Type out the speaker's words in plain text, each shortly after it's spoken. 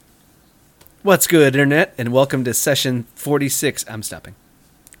What's good, Internet, and welcome to session 46. I'm stopping.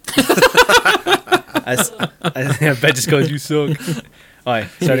 I bet just goes, you suck. All right,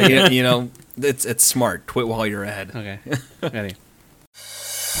 start again. It's smart. Twit while you're ahead. Okay, ready.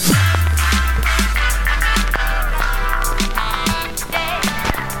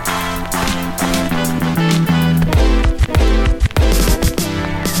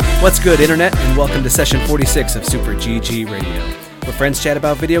 What's good, Internet, and welcome to session 46 of Super GG Radio, where friends chat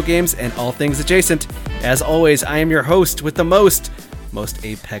about video games and all things adjacent. As always, I am your host with the most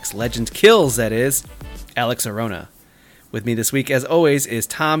Apex Legends kills, that is, Alex Arona. With me this week, as always, is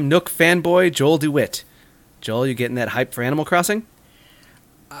Tom Nook fanboy Joel DeWitt. Joel, you getting that hype for Animal Crossing?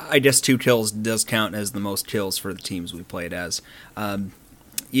 I guess 2 kills does count as the most kills for the teams we played as. I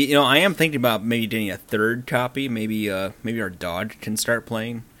am thinking about maybe getting a third copy. Maybe our dog can start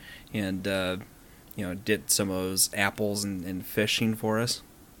playing and get some of those apples and fishing for us.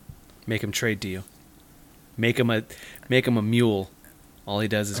 Make him trade to you. Make him a mule. All he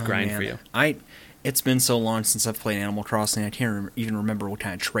does is grind for you. It's been so long since I've played Animal Crossing, I can't even remember what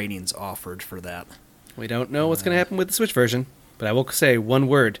kind of trading's offered for that. We don't know what's going to happen with the Switch version, but I will say one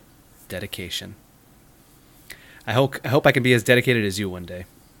word: dedication. I hope I can be as dedicated as you one day.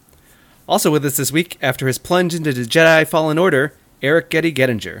 Also with us this week, after his plunge into the Jedi Fallen Order, Eric Getty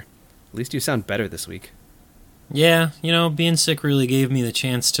Gettinger. At least you sound better this week. Yeah, being sick really gave me the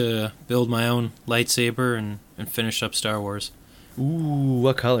chance to build my own lightsaber and finish up Star Wars. Ooh,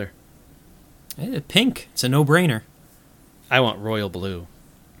 what color? Pink. It's a no-brainer. I want royal blue.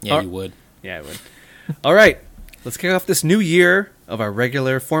 Yeah, you would. Yeah, I would. All right, let's kick off this new year of our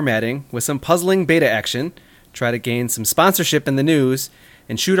regular formatting with some puzzling beta action, try to gain some sponsorship in the news,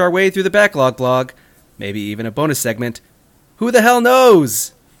 and shoot our way through the backlog blog, maybe even a bonus segment. Who the hell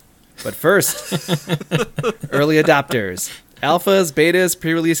knows? But first, early adopters, alphas, betas,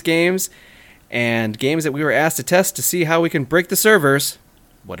 pre-release games, and games that we were asked to test to see how we can break the servers.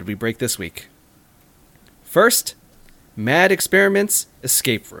 What did we break this week? First, Mad Experiments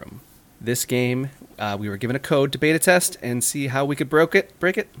Escape Room. This game, we were given a code to beta test and see how we could break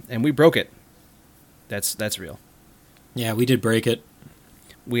it, and we broke it. That's real. Yeah, we did break it.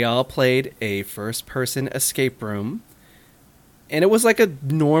 We all played a first-person escape room, and it was like a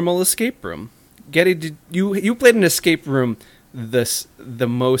normal escape room. Getty, you played an escape room the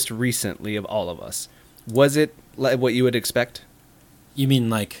most recently of all of us. Was it like what you would expect? You mean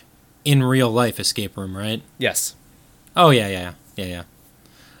like in real life escape room, right? Yes. Oh yeah.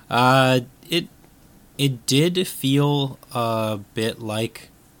 It did feel a bit like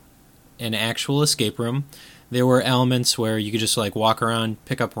an actual escape room. There were elements where you could just like walk around,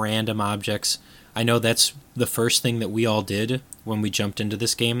 pick up random objects. I know that's the first thing that we all did when we jumped into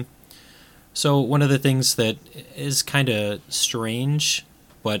this game. So one of the things that is kind of strange,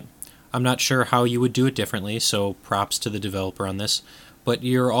 but I'm not sure how you would do it differently, so props to the developer on this, but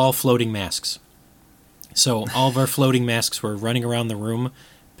you're all floating masks. So all of our floating masks were running around the room,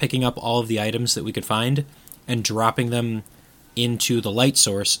 picking up all of the items that we could find, and dropping them into the light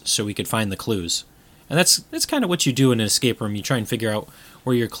source so we could find the clues. And that's kind of what you do in an escape room. You try and figure out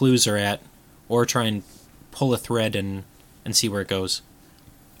where your clues are at, or try and pull a thread and see where it goes.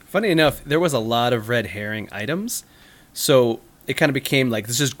 Funny enough, there was a lot of red herring items, so it kind of became like,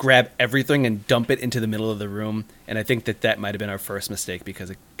 let's just grab everything and dump it into the middle of the room, and I think that might have been our first mistake because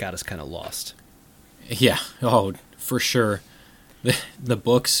it got us kind of lost. Yeah, for sure. The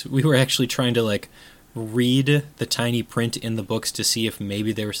books, we were actually trying to like read the tiny print in the books to see if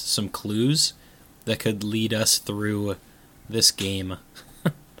maybe there were some clues that could lead us through this game.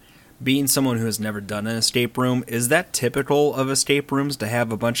 Being someone who has never done an escape room, is that typical of escape rooms to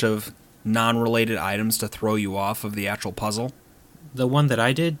have a bunch of non-related items to throw you off of the actual puzzle? The one that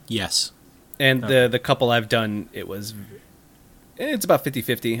I did, yes. And the couple I've done, it's about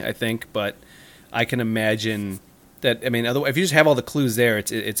 50-50, I think, but I can imagine that, otherwise, if you just have all the clues there,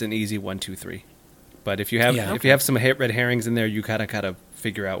 it's an easy 1, 2, 3. But if you have some red herrings in there, you kind of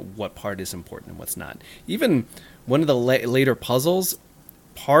figure out what part is important and what's not. Even one of the later puzzles,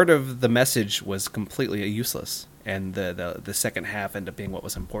 part of the message was completely useless, and the second half ended up being what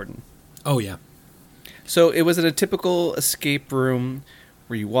was important. Oh, yeah. So it was a typical escape room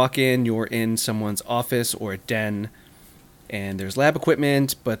where you walk in, you're in someone's office or a den, and there's lab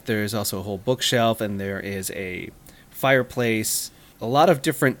equipment, but there's also a whole bookshelf, and there is a fireplace, a lot of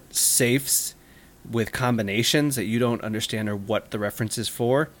different safes with combinations that you don't understand or what the reference is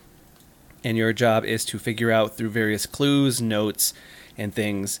for. And your job is to figure out through various clues, notes, and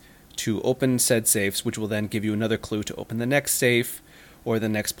things to open said safes, which will then give you another clue to open the next safe or the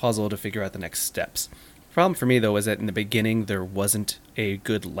next puzzle to figure out the next steps. Problem for me though was that in the beginning there wasn't a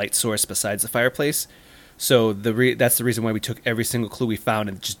good light source besides the fireplace. So that's the reason why we took every single clue we found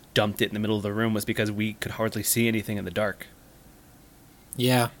and just dumped it in the middle of the room, was because we could hardly see anything in the dark.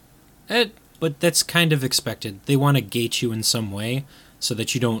 Yeah. But that's kind of expected. They want to gate you in some way so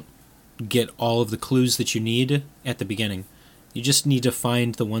that you don't get all of the clues that you need at the beginning. You just need to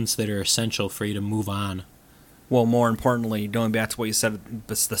find the ones that are essential for you to move on. Well, more importantly, going back to what you said at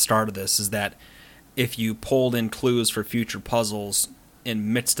the start of this, is that if you pulled in clues for future puzzles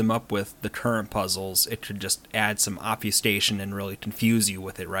and mixed them up with the current puzzles, it could just add some obfuscation and really confuse you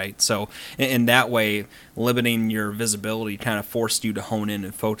with it, right? So in that way, limiting your visibility kind of forced you to hone in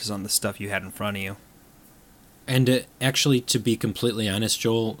and focus on the stuff you had in front of you. And actually, to be completely honest,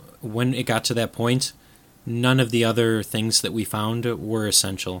 Joel, when it got to that point, none of the other things that we found were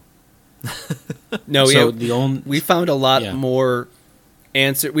essential. No, So yeah, we found a lot Yeah. more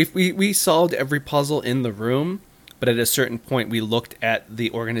answer. We solved every puzzle in the room, but at a certain point we looked at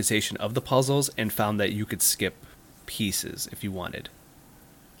the organization of the puzzles and found that you could skip pieces if you wanted.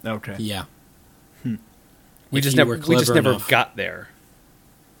 Okay. Yeah. We If just you never were we just clever never enough. got there.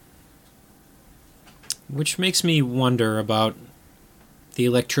 Which makes me wonder about the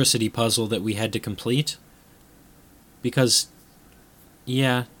electricity puzzle that we had to complete. Because,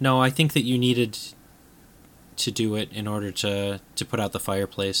 yeah, no, I think that you needed to do it in order to put out the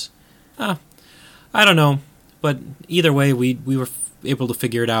fireplace. I don't know. But either way, we were able to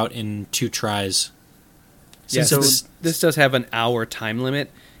figure it out in 2 tries. Yeah, Since so it's- this does have an hour time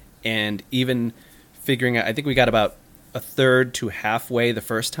limit, and even figuring out, I think we got about a third to halfway the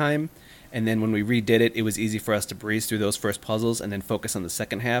first time, and then when we redid it, it was easy for us to breeze through those first puzzles and then focus on the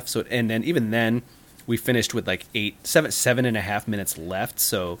second half. So, and then even then, we finished with like 7.5 minutes left.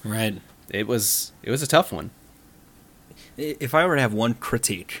 So Right. it was a tough one. If I were to have one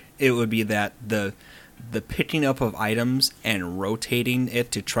critique, it would be that the picking up of items and rotating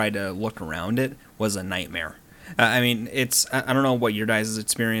it to try to look around it was a nightmare. I mean, I don't know what your guys'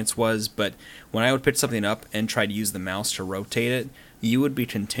 experience was, but when I would pick something up and try to use the mouse to rotate it, you would be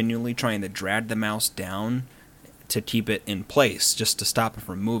continually trying to drag the mouse down to keep it in place, just to stop it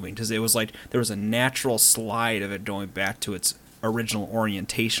from moving. Because it was like there was a natural slide of it going back to its original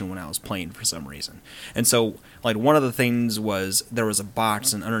orientation when I was playing for some reason. And so, like, one of the things was there was a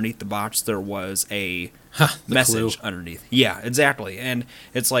box, and underneath the box there was a The message clue. underneath. Yeah, exactly. And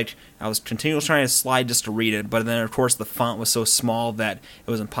it's like I was continually trying to slide just to read it, but then of course the font was so small that it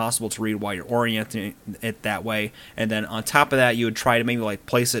was impossible to read while you're orienting it that way. And then on top of that, you would try to maybe like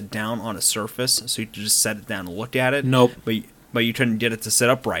place it down on a surface so you could just set it down and look at it. Nope. But you couldn't get it to sit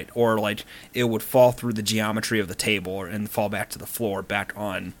upright, or like it would fall through the geometry of the table and fall back to the floor, back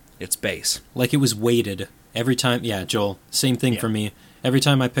on its base. Like it was weighted. Every time, yeah, Joel, same thing Yeah. for me. Every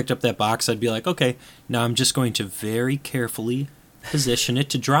time I picked up that box, I'd be like, okay, now I'm just going to very carefully position it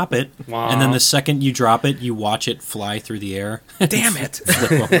to drop it. Wow. And then the second you drop it, you watch it fly through the air. Damn it!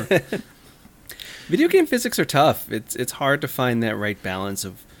 Flip over. Video game physics are tough. It's hard to find that right balance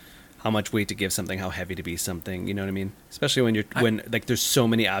of how much weight to give something, how heavy to be something. You know what I mean? Especially when like there's so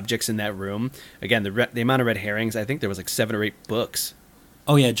many objects in that room. Again, the amount of red herrings. I think there was like 7 or 8 books.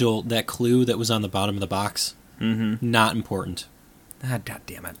 Oh, yeah, Joel, that clue that was on the bottom of the box, not important. God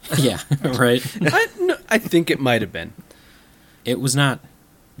damn it! Yeah, right? I think it might have been. It was not.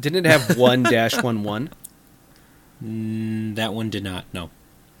 Didn't it have 1-11? That one did not, no.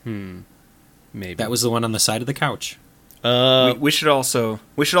 Maybe That was the one on the side of the couch. We should also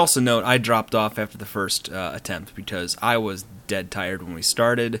note I dropped off after the first attempt because I was dead tired when we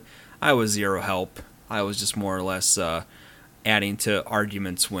started. I was zero help. I was just more or less adding to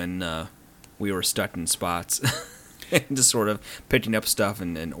arguments when we were stuck in spots, and just sort of picking up stuff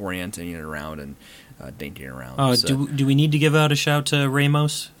and orienting it around and dinking around. Oh, So- do we need to give out a shout to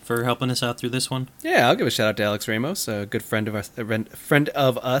Ramos for helping us out through this one? Yeah, I'll give a shout out to Alex Ramos, a good friend of us, friend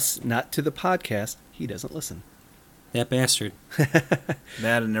of us, not to the podcast. He doesn't listen, That bastard.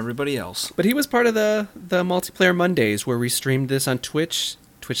 that and everybody else. but he was part of the multiplayer Mondays where we streamed this on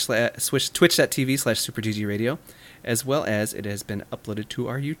twitch.tv/SuperGGRadio, as well as it has been uploaded to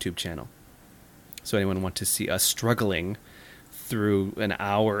our YouTube channel. So anyone want to see us struggling through an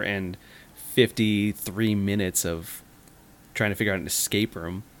hour and 53 minutes of trying to figure out an escape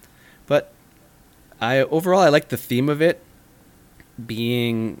room. But overall I like the theme of it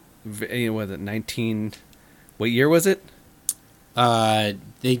being, was it 19? What year was it?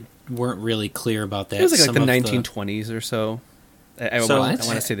 They weren't really clear about that. It was like Some the of 1920s or so. I So- want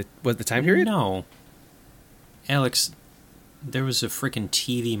to say was the time period? No. Alex, there was a freaking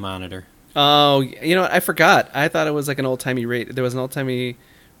TV monitor. Oh, you know what? I forgot. I thought it was like an old-timey there was an old-timey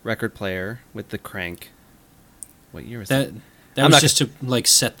record player with the crank. What year was That I'm was not just to like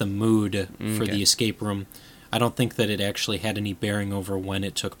set the mood for Okay. the escape room. I don't think that it actually had any bearing over when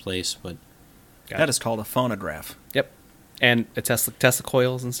it took place, but Got That it. is called a phonograph. Yep. And a Tesla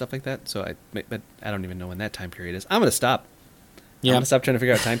coils and stuff like that. So but I don't even know when that time period is. I'm going to stop. I'm yeah. going to stop trying to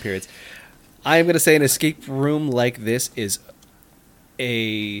figure out time periods. I'm going to say an escape room like this is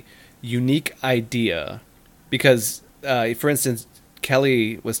a unique idea because, for instance,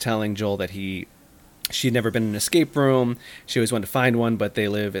 Kelly was telling Joel that she'd never been in an escape room. She always wanted to find one, but they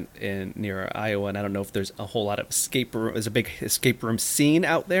live in near Iowa, and I don't know if there's a whole lot of escape room. There's a big escape room scene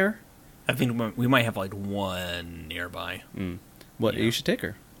out there. I think we might have like one nearby. Well, Yeah. you should take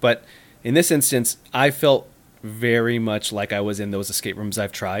her. But in this instance, I felt very much like I was in those escape rooms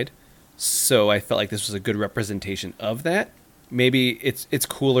I've tried. So I felt like this was a good representation of that. Maybe it's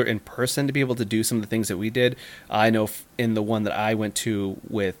cooler in person to be able to do some of the things that we did. I know in the one that I went to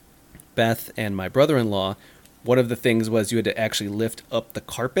with Beth and my brother-in-law, one of the things was you had to actually lift up the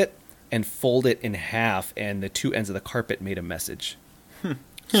carpet and fold it in half, and the two ends of the carpet made a message.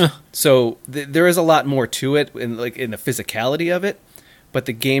 So there is a lot more to it, in the physicality of it, but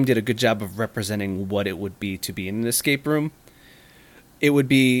the game did a good job of representing what it would be to be in an escape room. It would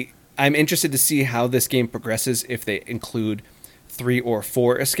be. I'm interested to see how this game progresses if they include 3 or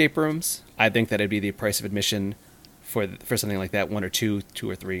 4 escape rooms. I think that'd be the price of admission for something like that, 1 or 2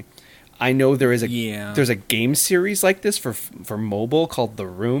 or 3. I know there's a game series like this for mobile called The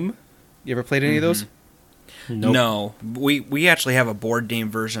Room. You ever played any of those? Nope. No, we actually have a board game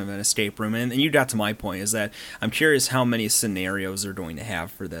version of an escape room, and you got to my point is that I'm curious how many scenarios they're going to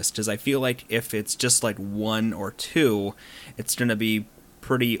have for this, because I feel like if it's just like 1 or 2, it's going to be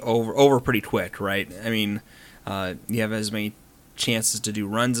pretty over pretty quick, right? I mean, you have as many chances to do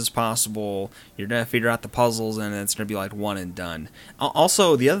runs as possible. You're going to figure out the puzzles, and it's going to be like one and done.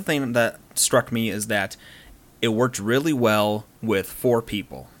 Also, the other thing that struck me is that it worked really well with 4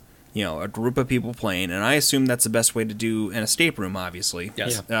 people. You know, a group of people playing, and I assume that's the best way to do an escape room, obviously.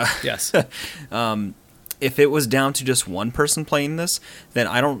 Yes. Yeah. Yes. If it was down to just one person playing this, then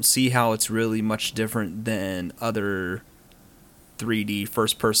I don't see how it's really much different than other 3D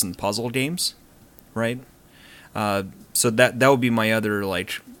first-person puzzle games, right? So that would be my other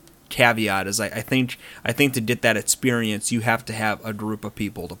like caveat. Is I think to get that experience, you have to have a group of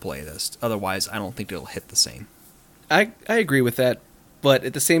people to play this. Otherwise, I don't think it'll hit the same. I agree with that, but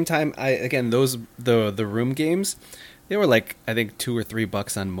at the same time, the room games, they were like I think $2 or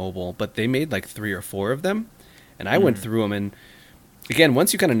 $3 on mobile, but they made like 3 or 4 of them, and I went through them. And again,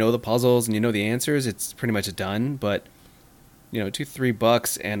 once you kind of know the puzzles and you know the answers, it's pretty much done. But $2,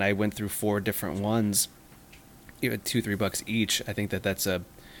 $3, and I went through 4 different ones, $2, $3 each. I think that's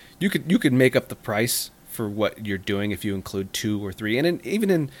you could make up the price for what you're doing if you include 2 or 3,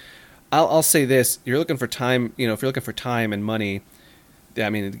 and I'll say this: you're looking for time. If you're looking for time and money, I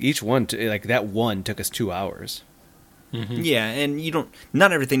mean, each one that one took us 2 hours. Mm-hmm. Yeah, and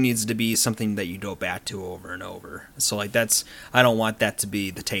not everything needs to be something that you go back to over and over. So I don't want that to be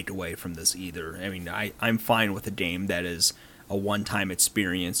the takeaway from this either. I mean, I'm fine with a game that is a one-time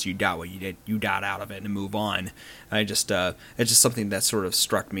experience. You got what you did, you got out of it, and move on. It's just something that sort of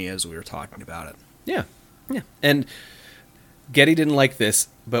struck me as we were talking about it. Yeah. And Getty didn't like this,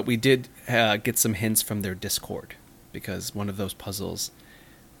 but we did get some hints from their Discord, because one of those puzzles,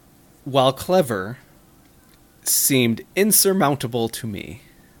 while clever, seemed insurmountable to me.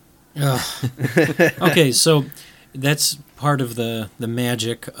 Okay, so that's part of the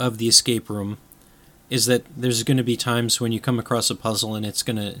magic of the escape room, is that there's going to be times when you come across a puzzle and it's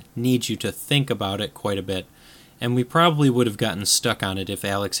going to need you to think about it quite a bit. And we probably would have gotten stuck on it if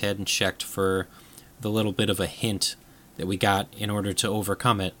Alex hadn't checked for the little bit of a hint that we got in order to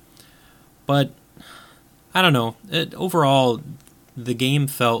overcome it. But I don't know. Overall, the game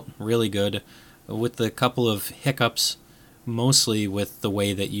felt really good, with a couple of hiccups, mostly with the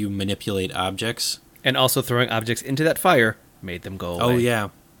way that you manipulate objects. And also throwing objects into that fire made them go away. Oh, yeah.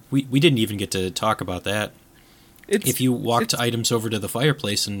 We didn't even get to talk about that. If you walked items over to the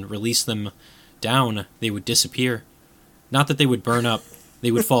fireplace and released them down, they would disappear. Not that they would burn up.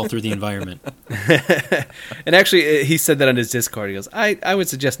 They would fall through the environment. And actually, he said that on his Discord. He goes, I would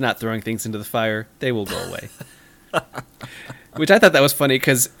suggest not throwing things into the fire. They will go away. Which I thought that was funny,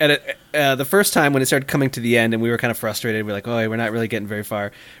 because the first time when it started coming to the end and we were kind of frustrated, we're like, oh, we're not really getting very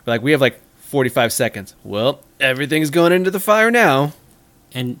far. We're like, we have like 45 seconds. Well, everything's going into the fire now.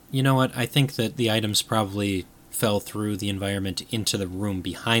 And you know what? I think that the items probably fell through the environment into the room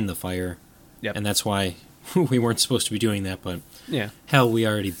behind the fire. Yep. And that's why we weren't supposed to be doing that, but Yeah. hell, we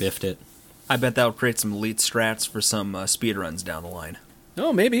already biffed it. I bet that would create some elite strats for some speedruns down the line.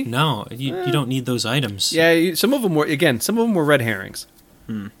 Oh, maybe. No, you don't need those items. Yeah, some of them were red herrings.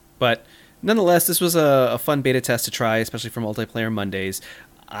 But nonetheless, this was a fun beta test to try, especially for multiplayer Mondays.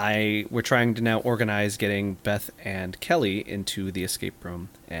 We're trying to now organize getting Beth and Kelly into the escape room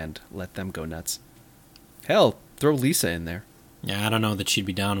and let them go nuts. Hell, throw Lisa in there. Yeah, I don't know that she'd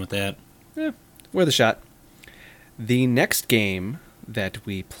be down with that. Worth a shot. The next game that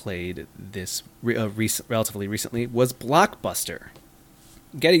we played this relatively recently was Blockbuster.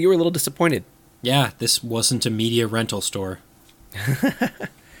 Getty, you were a little disappointed. Yeah, this wasn't a media rental store.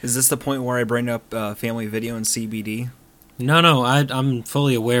 Is this the point where I bring up Family Video and CBD? No, I'm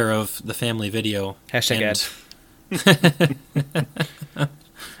fully aware of the Family Video. Hashtag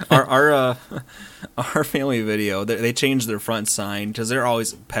and Our Family Video, they changed their front sign because they're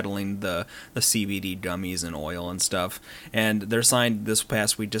always peddling the CBD gummies and oil and stuff. And their sign this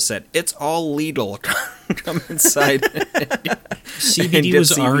past week just said, "It's all legal. Come inside." CBD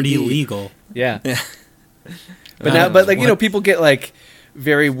was already legal. Yeah. But people get like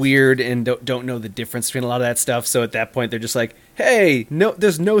very weird and don't know the difference between a lot of that stuff. So at that point, they're just like, "Hey, no,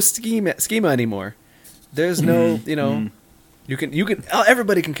 there's no schema anymore. There's no, you can,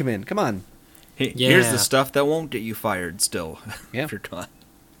 everybody can come in. Come on." Here's the stuff that won't get you fired. Still, yeah. If you're taught.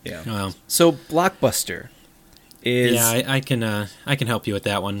 Yeah. Well, so Blockbuster is. Yeah, I can help you with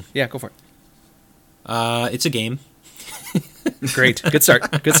that one. Yeah, go for it. It's a game. Great, good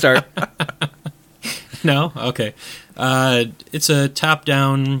start. Good start. No, okay. It's a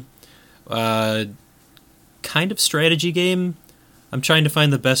top-down kind of strategy game. I'm trying to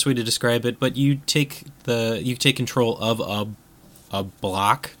find the best way to describe it, but you take control of a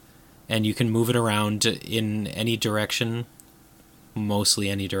block, and you can move it around in any direction, mostly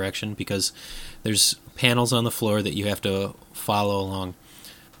any direction, because there's panels on the floor that you have to follow along.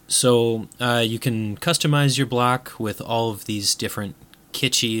 So you can customize your block with all of these different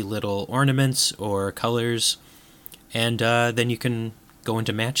kitschy little ornaments or colors, and then you can go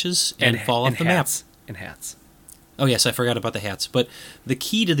into matches and fall off the map. And hats. Oh yes, I forgot about the hats. But the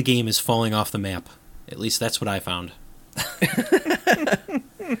key to the game is falling off the map. At least that's what I found.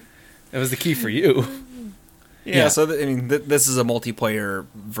 That was the key for you. Yeah. So this is a multiplayer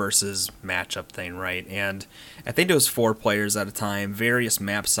versus matchup thing, right? And I think it was 4 players at a time, various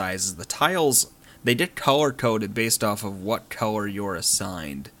map sizes. The tiles, they did color coded based off of what color you're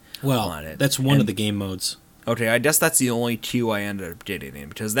assigned. Well, on it. That's one of the game modes. Okay, I guess that's the only 2 I ended up getting in,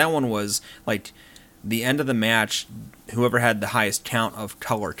 because that one was like the end of the match. Whoever had the highest count of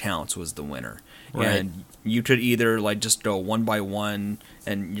color counts was the winner. Right. And you could either like just go 1 by 1,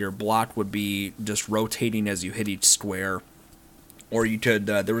 and your block would be just rotating as you hit each square. Or you could,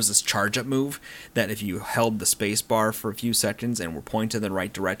 there was this charge up move that if you held the space bar for a few seconds and were pointed in the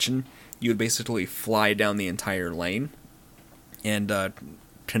right direction, you would basically fly down the entire lane and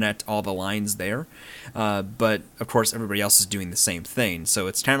connect all the lines there. But of course everybody else is doing the same thing. So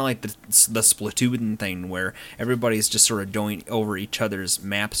it's kind of like the Splatoon thing where everybody's just sort of going over each other's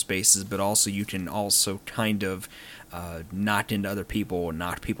map spaces, but also you can also kind of knock into other people and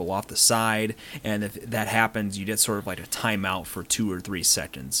knock people off the side. And if that happens, you get sort of like a timeout for 2 or 3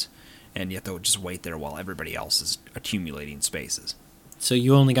 seconds. And you have to just wait there while everybody else is accumulating spaces. So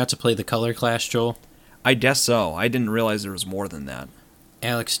you only got to play the Color Clash, Joel? I guess so. I didn't realize there was more than that.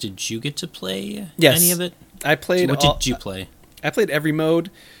 Alex, did you get to play Yes. any of it? I played. So what did you play? I played every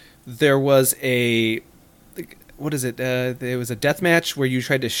mode. There was what is it? There was a death match where you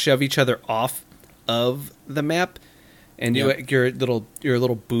tried to shove each other off of the map, and your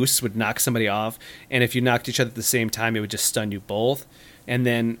little boosts would knock somebody off. And if you knocked each other at the same time, it would just stun you both. And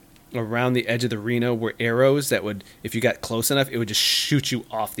then around the edge of the arena were arrows that would, if you got close enough, it would just shoot you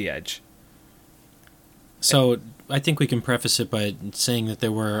off the edge. So I think we can preface it by saying that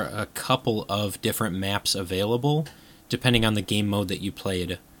there were a couple of different maps available, depending on the game mode that you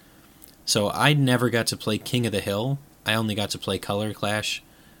played. So I never got to play King of the Hill. I only got to play Color Clash.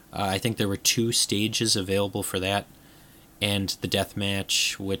 I think there were 2 stages available for that, and the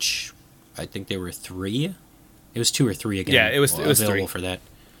deathmatch, which I think there were 3. It was 2 or 3 again. Yeah, it was available 3 for that.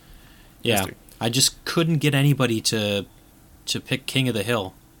 Yeah, I just couldn't get anybody to pick King of the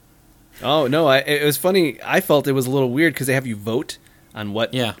Hill. Oh no! It was funny. I felt it was a little weird because they have you vote on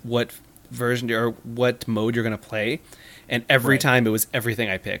what version or what mode you're going to play, and every time it was everything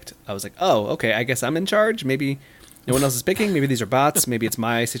I picked. I was like, oh, okay, I guess I'm in charge. Maybe no one else is picking. Maybe these are bots. Maybe it's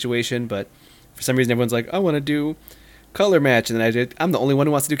my situation. But for some reason, everyone's like, I want to do color match, and then I'm the only one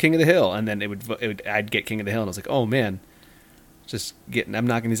who wants to do King of the Hill, and then I'd get King of the Hill, and I was like, oh man, I'm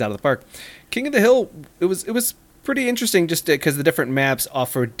knocking these out of the park. King of the Hill, it was pretty interesting just because the different maps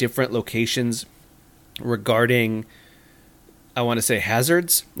offer different locations regarding I want to say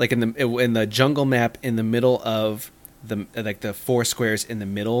hazards, like in the jungle map in the middle of the 4 squares in the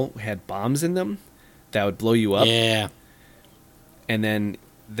middle had bombs in them that would blow you up. Yeah. And then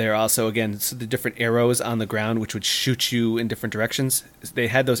there are also, again, the different arrows on the ground which would shoot you in different directions. They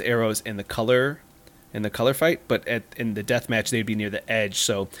had those arrows in the color fight, but in the death match they'd be near the edge.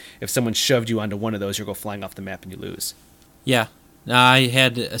 So if someone shoved you onto one of those, you'll go flying off the map and you lose. Yeah. I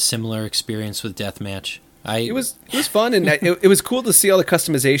had a similar experience with Deathmatch. It was fun, and it was cool to see all the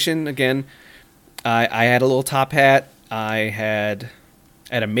customization. Again, I had a little top hat. I had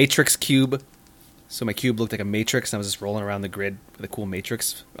a matrix cube, so my cube looked like a matrix, and I was just rolling around the grid with a cool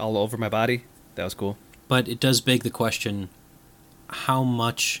matrix all over my body. That was cool. But it does beg the question, how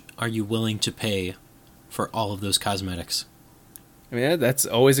much are you willing to pay for all of those cosmetics? I mean, that's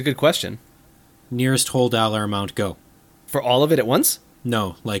always a good question. Nearest whole dollar amount, go. For all of it at once?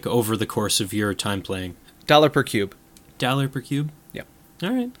 No, like over the course of your time playing. $1 per cube. $1 per cube? Yep.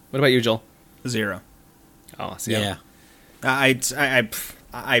 All right. What about you, Joel? 0. Oh, see, Yeah.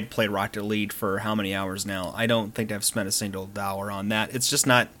 I played Rocket League for how many hours now? I don't think I've spent a single dollar on that. It's just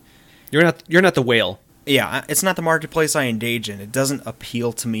not. You're not the whale. Yeah, it's not the marketplace I engage in. It doesn't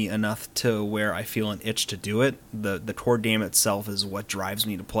appeal to me enough to where I feel an itch to do it. The core game itself is what drives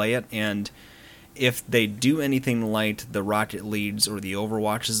me to play it, and if they do anything like the Rocket Leagues or the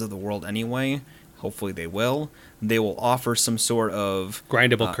Overwatches of the world anyway, hopefully they will offer some sort of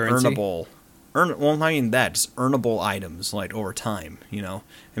Grindable currency? Well, not even that, just earnable items, like, over time, you know?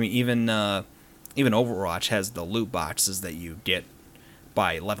 I mean, even Overwatch has the loot boxes that you get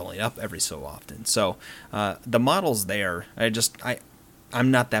by leveling up every so often. So, the model's there. I'm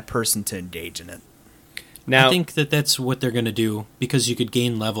not that person to engage in it. Now, I think that's what they're going to do, because you could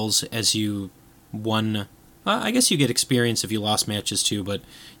gain levels as you won. I guess you get experience if you lost matches too, but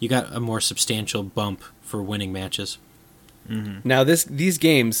you got a more substantial bump for winning matches. Mm-hmm. Now, these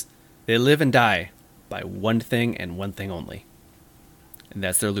games, they live and die by one thing and one thing only, and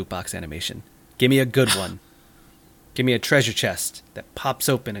that's their loot box animation. Give me a good one. Give me a treasure chest that pops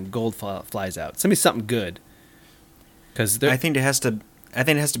open and gold flies out. Send me something good. Because I think it has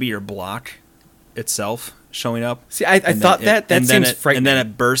to be your block itself showing up. See, I thought that seems frightening. And then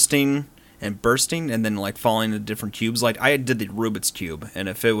it bursting, and then like falling into different cubes. Like I did the Rubik's Cube, and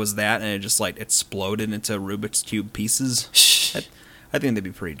if it was that, and it just like exploded into Rubik's Cube pieces, I think they'd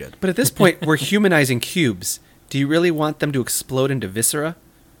be pretty good. But at this point, we're humanizing cubes. Do you really want them to explode into viscera?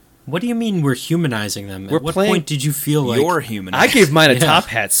 What do you mean we're humanizing them? We're At what playing- point did you feel like You're human. I gave mine a Yeah. top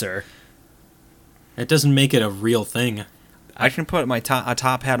hat, sir. it doesn't make it a real thing, I can put a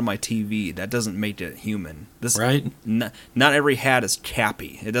top hat on my TV. That doesn't make it human. right? Not every hat is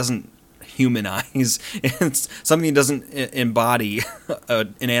Cappy. It doesn't humanize. It's something that doesn't embody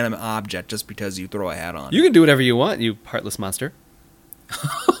an inanimate object just because you throw a hat on. You can do whatever you want, you heartless monster.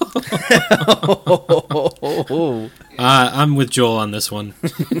 I'm with Joel on this one.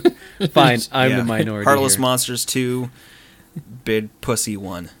 Fine, I'm Yeah. the minority Heartless here. Monsters 2, Big Pussy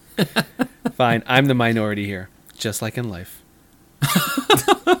 1. Fine, I'm the minority here. Just like in life.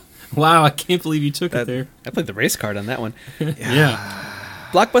 Wow, I can't believe you took That- it there. I played the race card on that one. Yeah.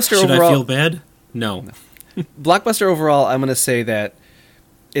 Blockbuster Should overall. I feel bad? No. Blockbuster overall, I'm going to say that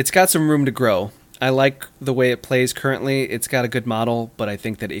it's got some room to grow. I like the way it plays currently. It's got a good model, but I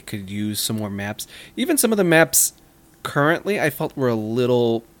think that it could use some more maps. Even some of the maps currently, I felt were a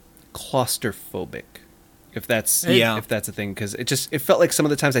little claustrophobic. If that's Yeah. if that's a thing, because it felt like some of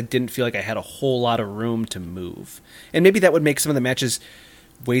the times I didn't feel like I had a whole lot of room to move, and maybe that would make some of the matches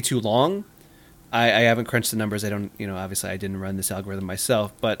way too long. I haven't crunched the numbers. I don't, obviously I didn't run this algorithm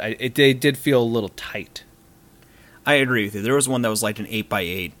myself, but they did feel a little tight. I agree with you. There was one that was like an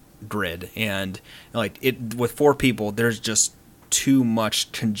 8x8 grid, and like it with 4 people, there's just too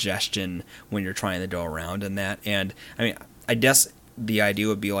much congestion when you're trying to go around in that. And I mean, I guess the idea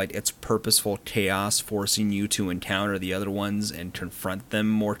would be like it's purposeful chaos forcing you to encounter the other ones and confront them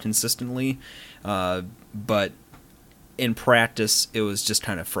more consistently. But in practice, it was just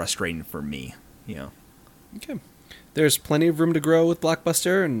kind of frustrating for me. Okay. There's plenty of room to grow with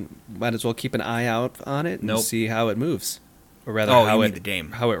Blockbuster, and might as well keep an eye out on it and Nope. see how it moves. Or rather, Oh, how you it mean the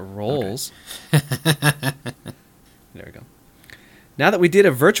game. how it rolls. There we go. Now that we did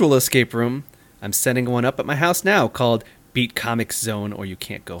a virtual escape room, I'm setting one up at my house now called Beat Comics Zone or You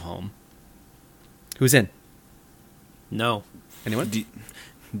Can't Go Home. Who's in? No. Anyone? Do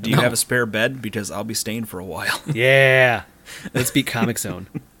you No. have a spare bed? Because I'll be staying for a while. Yeah. Let's beat Comic Zone.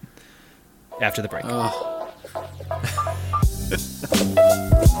 After the break.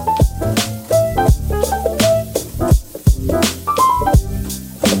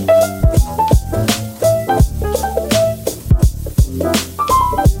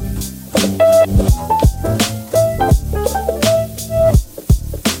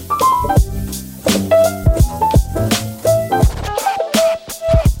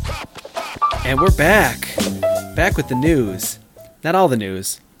 And we're back. Back with the news. Not all the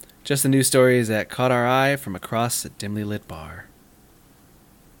news. Just the news stories that caught our eye from across a dimly lit bar.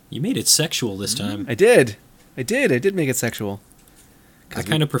 You made it sexual this time. I did make it sexual. I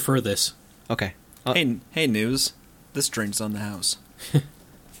kind of prefer this. Okay. Hey, news. This drink's on the house.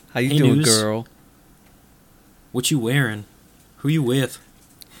 How you Hey, doing, news. girl? What you wearing? Who you with?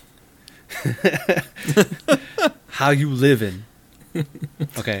 How you living?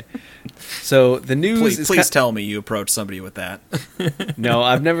 Okay. So the news is Please tell me you approached somebody with that. No,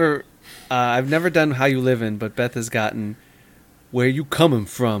 I've never done how you living, but Beth has gotten where you coming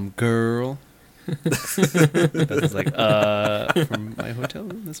from, girl. Beth is like, from my hotel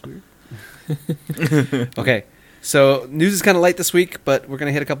room. That's weird. Okay, so news is kind of light this week, but we're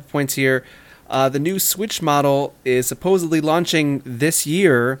gonna hit a couple points here. The new Switch model is supposedly launching this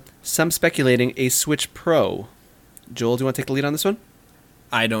year. Some speculating a Switch Pro. Joel, do you want to take the lead on this one?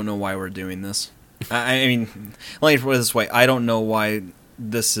 I don't know why we're doing this. I mean, let me put it this way. I don't know why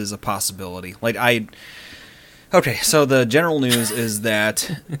this is a possibility. Okay, so the general news is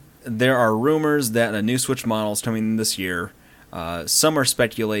that there are rumors that a new Switch model is coming this year. Some are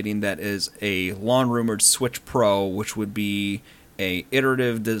speculating that is a long-rumored Switch Pro, which would be a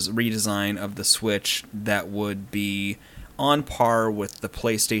iterative redesign of the Switch that would be on par with the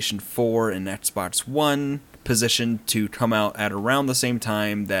PlayStation 4 and Xbox One, positioned to come out at around the same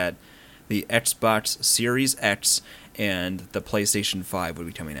time that the Xbox Series X and the PlayStation 5 would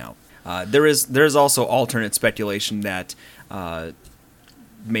be coming out. There's also alternate speculation that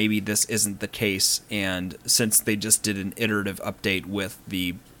maybe this isn't the case, and since they just did an iterative update with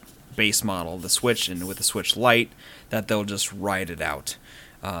the base model, the Switch, and with the Switch Lite, that they'll just ride it out,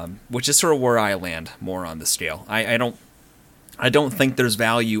 which is sort of where I land more on the scale. I don't think there's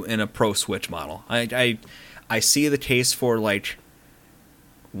value in a Pro Switch model. I see the case for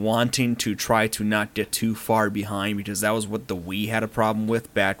wanting to try to not get too far behind, because that was what the Wii had a problem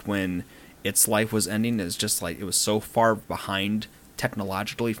with back when its life was ending. It's just it was so far behind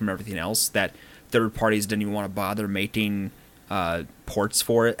technologically from everything else that third parties didn't even want to bother making ports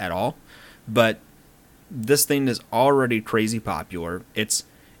for it at all. But this thing is already crazy popular. Its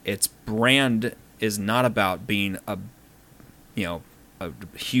brand is not about being a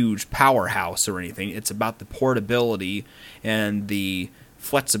huge powerhouse or anything. It's about the portability and the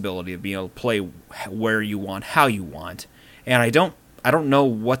flexibility of being able to play where you want, how you want. And I don't know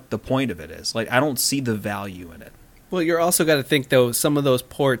what the point of it is. I don't see the value in it. Well, you're also got to think, though, some of those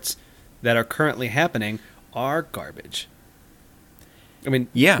ports that are currently happening are garbage. I mean,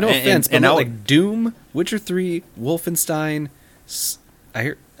 yeah, no offense, but and like Doom, Witcher 3, Wolfenstein, I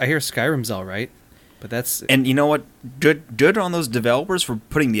hear Skyrim's all right, but that's... And you know what? Good on those developers for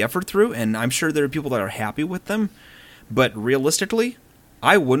putting the effort through, and I'm sure there are people that are happy with them, but realistically,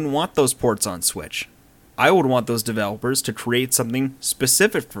 I wouldn't want those ports on Switch. I would want those developers to create something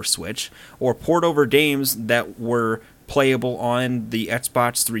specific for Switch, or port over games that were playable on the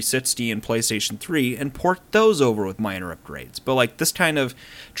Xbox 360 and PlayStation 3 and port those over with minor upgrades. But this kind of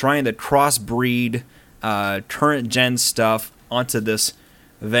trying to crossbreed current gen stuff onto this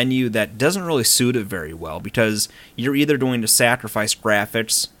venue that doesn't really suit it very well, because you're either going to sacrifice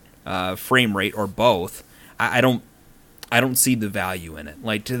graphics, frame rate, or both. I don't see the value in it.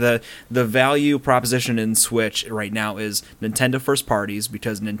 The value proposition in Switch right now is Nintendo first parties,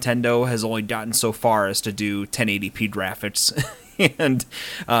 because Nintendo has only gotten so far as to do 1080p graphics and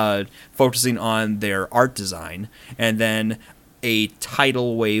focusing on their art design, and then a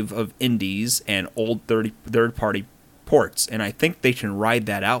tidal wave of indies and old third-party ports. And I think they can ride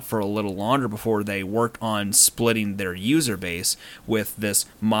that out for a little longer before they work on splitting their user base with this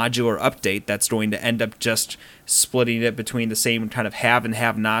modular update that's going to end up just splitting it between the same kind of have and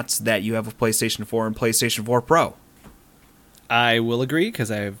have-nots that you have with PlayStation 4 and PlayStation 4 Pro. I will agree, because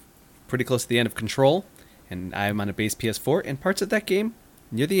I'm pretty close to the end of Control, and I'm on a base PS4, and parts of that game,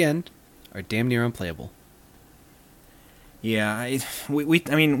 near the end, are damn near unplayable. Yeah, we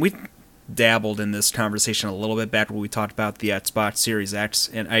dabbled in this conversation a little bit back when we talked about the Xbox Series X,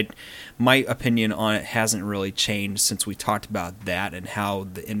 and my opinion on it hasn't really changed since we talked about that and how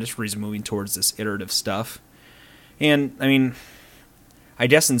the industry is moving towards this iterative stuff. And I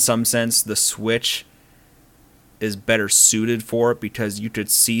guess in some sense the Switch is better suited for it, because you could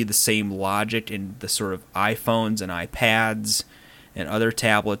see the same logic in the sort of iPhones and iPads and other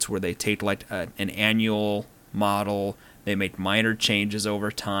tablets where they take an annual model, they make minor changes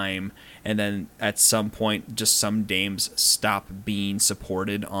over time, and then at some point just some games stop being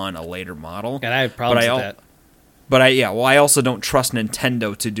supported on a later model. And I have problems with that. But I also don't trust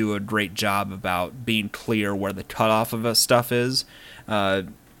Nintendo to do a great job about being clear where the cutoff of stuff is.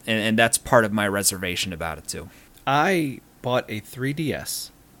 and that's part of my reservation about it too. I bought a 3DS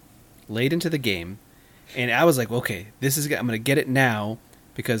late into the game, and I was like, okay, I'm going to get it now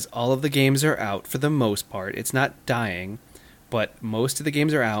because all of the games are out for the most part. It's not dying, but most of the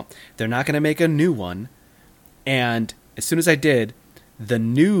games are out. They're not going to make a new one. And as soon as I did, the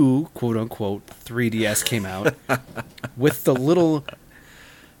new quote-unquote 3DS came out with the little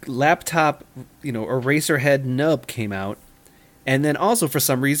laptop, eraser head nub came out. And then also, for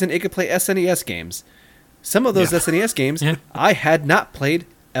some reason, it could play SNES games. Some of those SNES games I had not played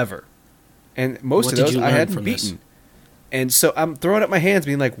ever. And most of those I hadn't beaten. And so I'm throwing up my hands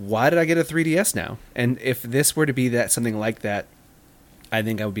being like, why did I get a 3DS now? And if this were to be something like that, I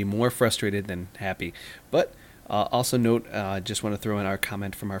think I would be more frustrated than happy. But also note, just want to throw in our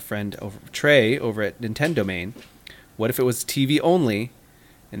comment from our friend Trey over at Nintendo Domain. What if it was TV only?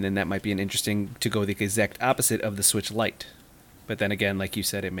 And then that might be an interesting to go the exact opposite of the Switch Lite. But then again, like you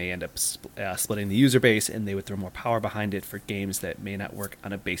said, it may end up splitting the user base, and they would throw more power behind it for games that may not work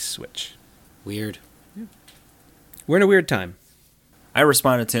on a base Switch. Weird. Yeah. We're in a weird time. I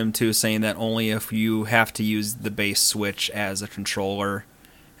responded to him too, saying that only if you have to use the base Switch as a controller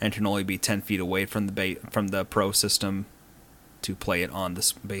and can only be 10 feet away from the Pro system to play it on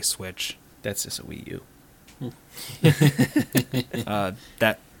the base Switch. That's just a Wii U.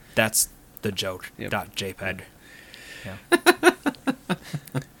 That's the joke. Yep. .jpeg. Yeah.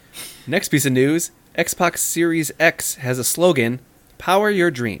 Next piece of news: Xbox Series X has a slogan, "Power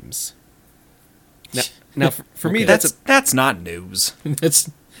Your Dreams." Now for me, that's not news.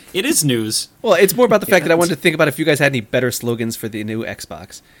 It is news. Well, it's more about the fact that I wanted to think about if you guys had any better slogans for the new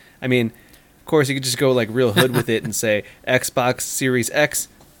Xbox. I mean, of course, you could just go like real hood with it and say Xbox Series X,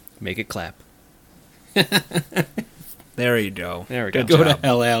 make it clap. There you go. There we go. Go to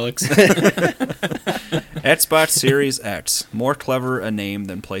hell, Alex. Xbox Series X, more clever a name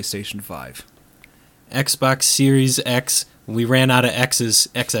than PlayStation 5. Xbox Series X. We ran out of X's.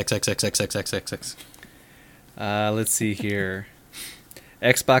 XXXXXXXX. Let's see here.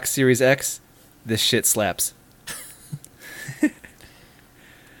 Xbox Series X. This shit slaps.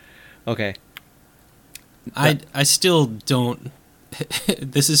 Okay. I still don't.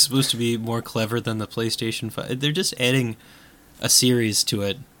 This is supposed to be more clever than the PlayStation 5. They're just adding a series to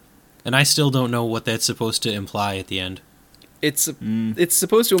it, and I still don't know what that's supposed to imply at the end. It's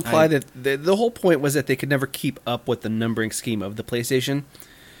supposed to imply that the whole point was that they could never keep up with the numbering scheme of the PlayStation,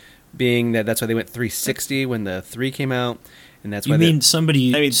 being that's why they went 360 when the 3 came out, and that's why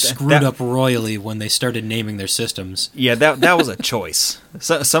somebody screwed up royally when they started naming their systems. Yeah, that was a choice.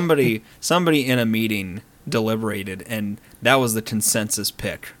 Somebody in a meeting deliberated, and that was the consensus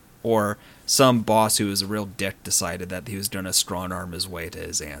pick. Or some boss who was a real dick decided that he was going to strong arm his way to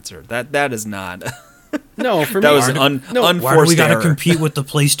his answer. That is not. No, for that me, was unforced Why do we got to error. compete with the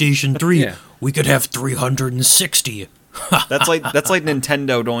PlayStation 3? Yeah. We could have 360. That's like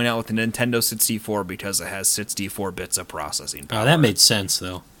Nintendo going out with the Nintendo 64 because it has 64 bits of processing power. Oh, that made sense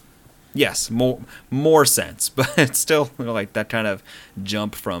though. Yes, more sense, but it's still like that kind of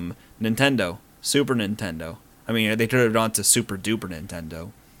jump from Nintendo, Super Nintendo. I mean, they could have gone to Super Duper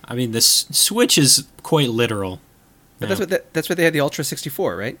Nintendo. I mean, this Switch is quite literal. But that's what they had the Ultra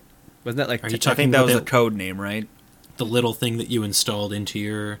 64, right? Wasn't that like? Are you I talking think that about was the code name, right? the little thing that you installed into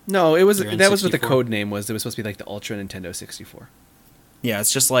your? No, it was your that was what the N64? code name was. It was supposed to be like the Ultra Nintendo 64. Yeah,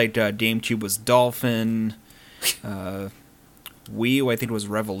 it's just like GameCube was Dolphin, Wii U I think was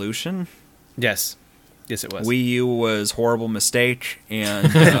Revolution. Yes, it was. Wii U was Horrible Mistake,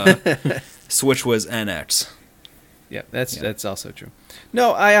 and Switch was NX. Yeah, that's also true.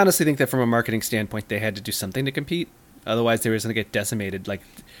 No, I honestly think that from a marketing standpoint, they had to do something to compete. Otherwise, they were just going to get decimated. Like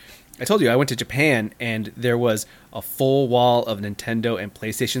I told you, I went to Japan, and there was a full wall of Nintendo and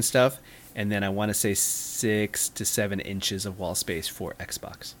PlayStation stuff, and then I want to say 6 to 7 inches of wall space for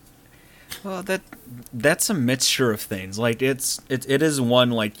Xbox. Well, that's a mixture of things. Like it is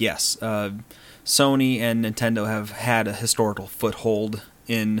one like yes, Sony and Nintendo have had a historical foothold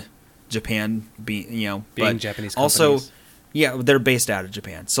in Japan, being Being but Japanese also, companies. yeah, they're based out of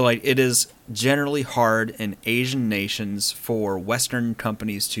Japan. So like it is generally hard in Asian nations for Western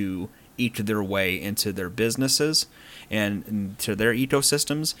companies to eat their way into their businesses and into their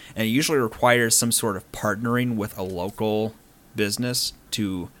ecosystems, and it usually requires some sort of partnering with a local business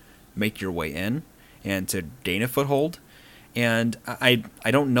to make your way in and to gain a foothold. And I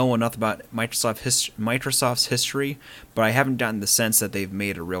don't know enough about Microsoft's history, but I haven't gotten the sense that they've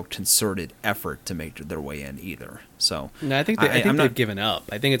made a real concerted effort to make their way in either. So No, I think they've given up.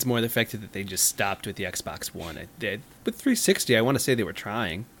 I think it's more the fact that they just stopped with the Xbox One. It did with 360. I want to say they were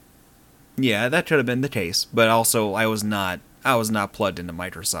trying. Yeah, that could have been the case, but also I was not I was not plugged into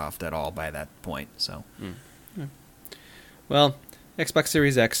Microsoft at all by that point. So, Well, Xbox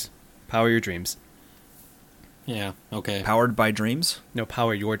Series X, power your dreams. Yeah. Okay. powered by dreams. No,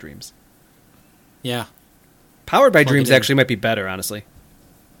 power your dreams. Yeah. Powered by Plug it dreams in. actually might be better, honestly.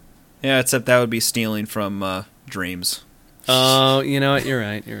 Yeah, except that would be stealing from dreams. Oh, you know what? You're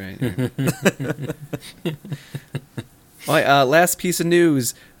right. You're right. All right, last piece of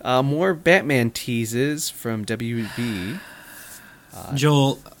news. More Batman teases from WB,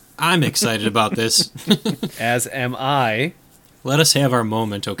 Joel, I'm excited about this. as am I. Let us have our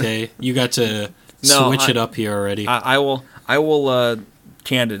moment, okay? You got to switch it up here already. I will. I will.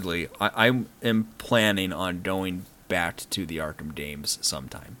 Candidly, I am planning on going back to the Arkham games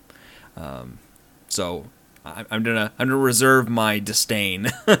sometime. So I'm gonna reserve my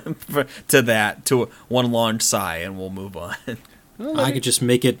disdain to one long sigh, and we'll move on. Well, I could just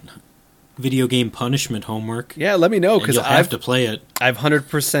make it video game punishment homework. yeah, let me know And because you'll have to play it. I've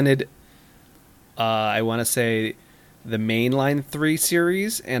 100%ed. I want to say the mainline 3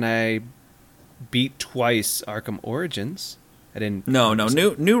 series, and I beat twice Arkham Origins. I didn't. No.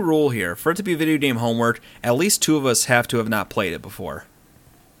 New rule here. For it to be video game homework, at least 2 of us have to have not played it before.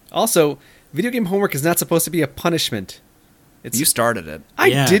 Also, video game homework is not supposed to be a punishment. You started it. I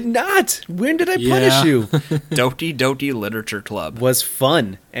Yeah. did not. When did I Yeah. punish you? Doty Literature Club. Was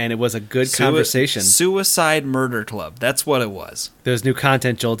fun, and it was a good conversation. Suicide Murder Club. That's what it was. There's new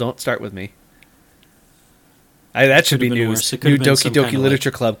content, Joel. Don't start with me. That should be Could've been news. worse. It could've New been Doki some Doki kinda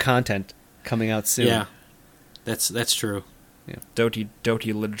Literature Club content coming out soon. Yeah. That's true. Doty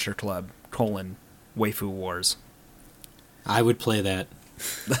Literature Club, Waifu Wars. I would play that.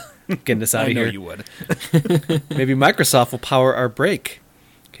 Getting us out I of know here. you would. Maybe Microsoft will power our break.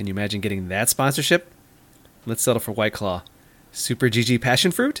 Can you imagine getting that sponsorship? Let's settle for White Claw. Super GG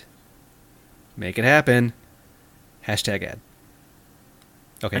Passion Fruit? Make it happen. Hashtag ad.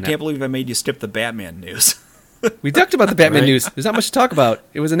 Okay, I now, can't believe I made you skip the Batman news. we talked about the Batman Right. news. There's not much to talk about.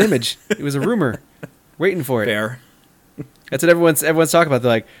 It was an image. It was a rumor. Waiting for it. Fair. That's what everyone's talking about.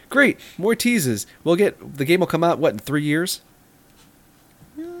 They're like, great, more teases. The game will come out, what, in 3 years?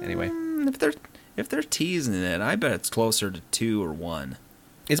 Anyway. If they're teasing it, I bet it's closer to 2 or 1.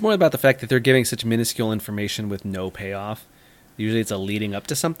 It's more about the fact that they're giving such minuscule information with no payoff. Usually it's a leading up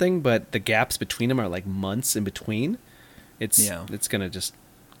to something, but the gaps between them are like months in between. It's going to just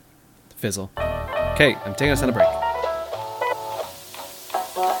fizzle. Okay, I'm taking us on a break.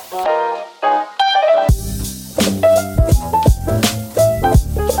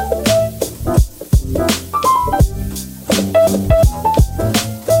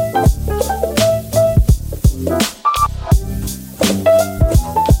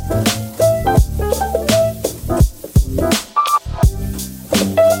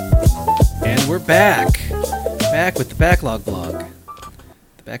 And we're back with the Backlog Blog.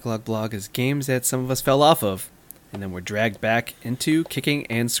 The Backlog Blog is games that some of us fell off of, and then were dragged back into kicking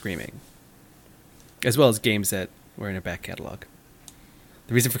and screaming, as well as games that were in our back catalog.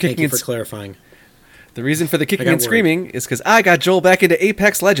 The reason for Thank kicking you and for clarifying. the reason for the kicking got and worried. screaming is because I got Joel back into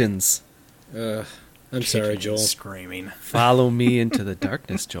Apex Legends. I'm sorry, Joel. Screaming. Follow me into the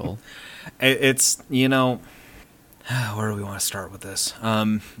darkness, Joel. It's, where do we want to start with this?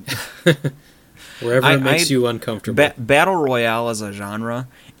 Wherever I- it makes I- you uncomfortable. Battle Royale as a genre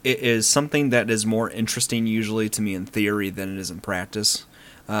is something that is more interesting usually to me in theory than it is in practice.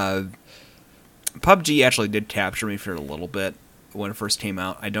 PUBG actually did capture me for a little bit when it first came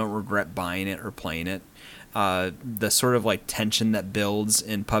out. I don't regret buying it or playing it. The sort of like tension that builds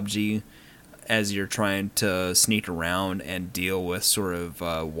in PUBG as you're trying to sneak around and deal with sort of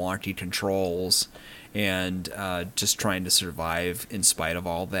wonky controls and just trying to survive in spite of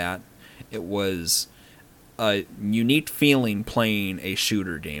all that. It was a unique feeling playing a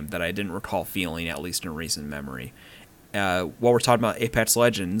shooter game that I didn't recall feeling, at least in recent memory. While we're talking about Apex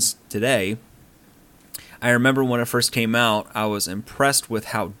Legends today, I remember when it first came out, I was impressed with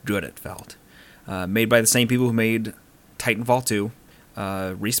how good it felt. Made by the same people who made Titanfall 2.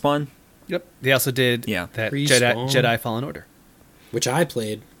 Respawn? Yep. They also did Yeah. that Respawn. Jedi Fallen Order. Which I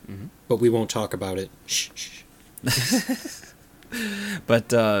played, but we won't talk about it. Shh.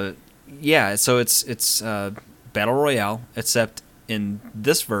 But yeah, so it's Battle Royale, except in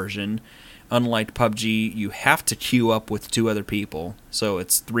this version, unlike PUBG, you have to queue up with 2 other people. So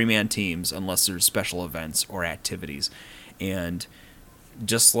it's 3-man teams unless there's special events or activities. And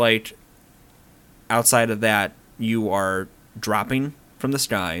just like outside of that, you are dropping from the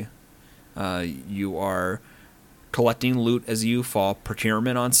sky. You are collecting loot as you fall,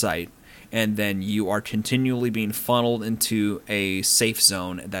 procurement on site, and then you are continually being funneled into a safe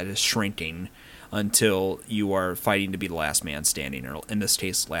zone that is shrinking until you are fighting to be the last man standing, or in this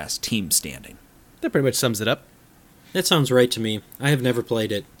case, last team standing. That pretty much sums it up. That sounds right to me. I have never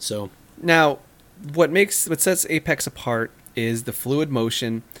played it, so... Now, what sets Apex apart is the fluid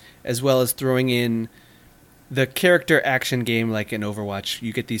motion, as well as throwing in the character action game like in Overwatch.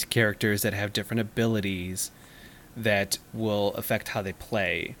 You get these characters that have different abilities that will affect how they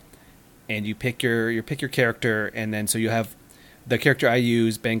play, and you pick your character, and then so you have the character I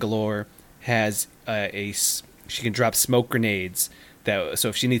use, Bangalore, has she can drop smoke grenades. So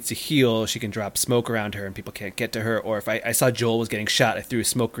if she needs to heal, she can drop smoke around her and people can't get to her. Or if I saw Joel was getting shot, I threw a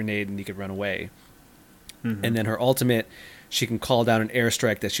smoke grenade and he could run away. Mm-hmm. And then her ultimate, she can call down an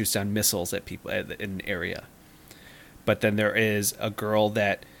airstrike that shoots down missiles at people in an area. But then there is a girl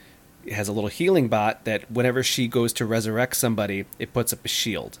that has a little healing bot that whenever she goes to resurrect somebody, it puts up a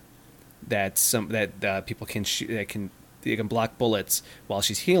shield that people can shoot, they can block bullets while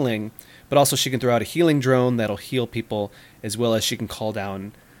she's healing. But also she can throw out a healing drone that'll heal people, as well as she can call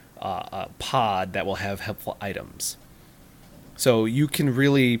down a pod that will have helpful items. So you can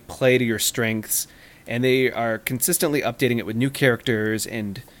really play to your strengths, and they are consistently updating it with new characters,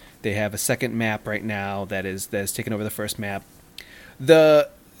 and they have a second map right now that is taken over the first map.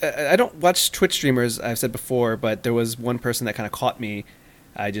 I don't watch Twitch streamers, I've said before, but there was one person that kind of caught me.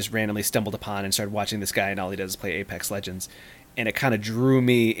 I just randomly stumbled upon and started watching this guy, and all he does is play Apex Legends. And it kind of drew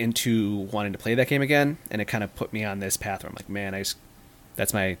me into wanting to play that game again, and it kind of put me on this path where I'm like, man,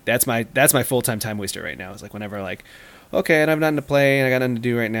 that's my full-time time waster right now. It's like whenever okay, and I've nothing to play, and I got nothing to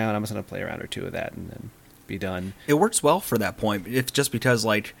do right now, and I'm just going to play a round or two of that, and then be done. It works well for that point. It's just because,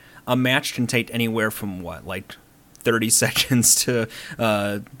 a match can take anywhere from, 30 seconds to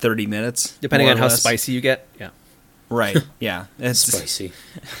 30 minutes? Depending on how spicy you get, yeah. Right, yeah. It's spicy.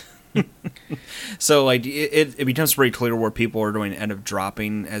 So, it becomes pretty clear where people are going to end up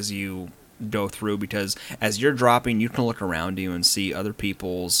dropping as you go through, because as you're dropping, you can look around you and see other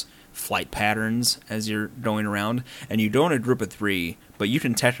people's flight patterns as you're going around, and you go in a group of 3, but you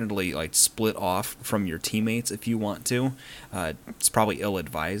can technically split off from your teammates if you want to. It's probably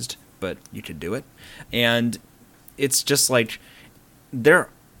ill-advised, but you could do it. And it's just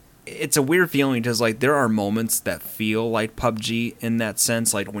it's a weird feeling because there are moments that feel like PUBG in that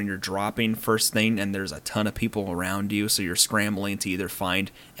sense, when you're dropping first thing and there's a ton of people around you, so you're scrambling to either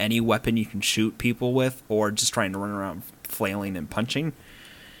find any weapon you can shoot people with or just trying to run around flailing and punching.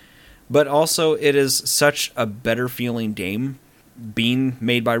 But also, it is such a better feeling game being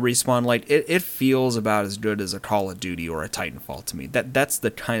made by Respawn. It feels about as good as a Call of Duty or a Titanfall to me. That's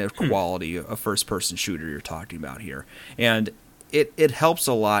the kind of quality of first-person shooter you're talking about here. And it helps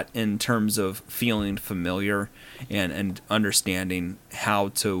a lot in terms of feeling familiar and understanding how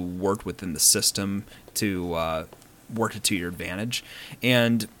to work within the system to work it to your advantage.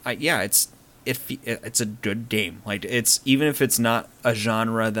 And it's a good game. It's, even if it's not a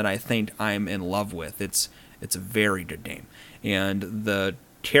genre that I think I'm in love with, it's a very good game. And the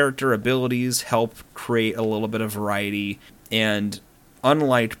character abilities help create a little bit of variety. And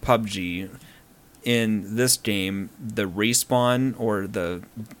unlike PUBG, in this game, the respawn or the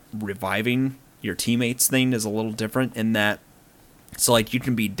reviving your teammates thing is a little different in that you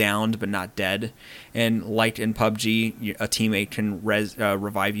can be downed but not dead. And like in PUBG, a teammate can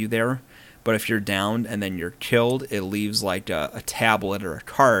revive you there. But if you're downed and then you're killed, it leaves a tablet or a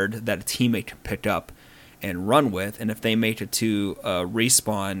card that a teammate can pick up and run with. And if they make it to a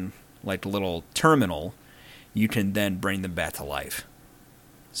respawn, little terminal, you can then bring them back to life.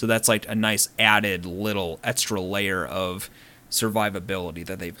 So that's a nice added little extra layer of survivability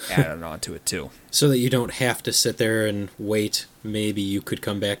that they've added onto it too. So that you don't have to sit there and wait. Maybe you could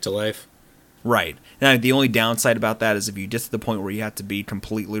come back to life. Right. Now, the only downside about that is if you get to the point where you have to be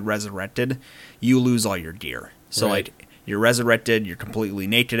completely resurrected, you lose all your gear. So, right. You're resurrected, you're completely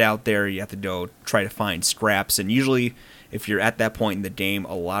naked out there, you have to go try to find scraps, and usually, if you're at that point in the game,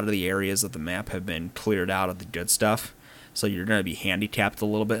 a lot of the areas of the map have been cleared out of the good stuff, so you're going to be handicapped a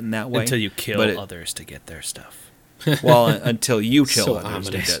little bit in that way. Until you kill others to get their stuff. Well, until you kill so others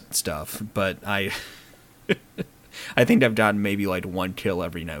ominous. to get stuff, but I think I've gotten maybe one kill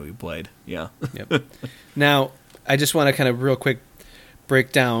every night we played. Yeah. Yep. Now, I just want to kind of real quick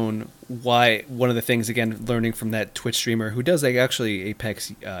break down why one of the things, again, learning from that Twitch streamer who does actually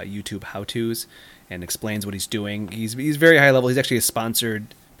Apex YouTube how-tos and explains what he's doing. He's very high level. He's actually a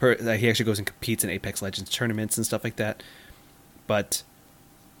sponsored. He actually goes and competes in Apex Legends tournaments and stuff like that. But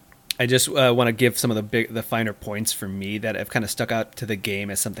I just want to give some of the finer points for me that have kind of stuck out to the game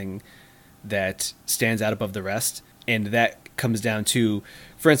as something that stands out above the rest. And that comes down to,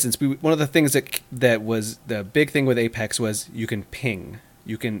 for instance, one of the things that was the big thing with Apex was you can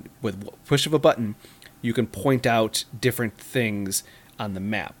you can, with push of a button, you can point out different things on the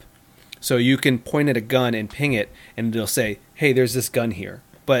map. So you can point at a gun and ping it, and it'll say, hey, there's this gun here.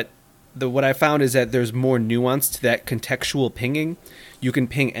 But what I found is that there's more nuance to that contextual pinging. You can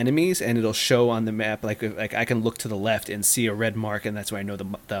ping enemies, and it'll show on the map, like I can look to the left and see a red mark, and that's where I know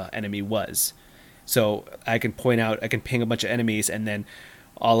the enemy was. So I can ping a bunch of enemies, and then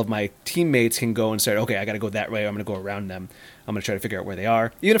all of my teammates can go and start, okay, I got to go that way, I'm going to go around them. I'm going to try to figure out where they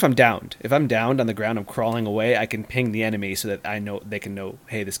are. Even if I'm downed. If I'm downed on the ground, I'm crawling away, I can ping the enemy so that I know they can know,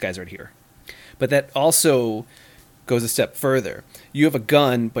 hey, this guy's right here. But that also goes a step further. You have a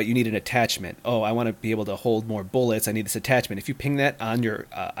gun, but you need an attachment. Oh, I want to be able to hold more bullets. I need this attachment. If you ping that on your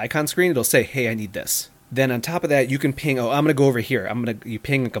icon screen, it'll say, hey, I need this. Then on top of that, you can ping, oh, I'm going to go over here. You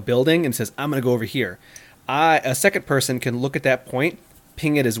ping like a building and it says, I'm going to go over here. A second person can look at that point,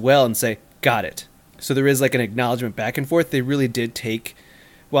 ping it as well and say, got it. So there is like an acknowledgement back and forth. They really did take,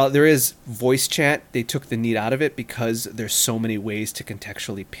 while there is voice chat, they took the need out of it because there's so many ways to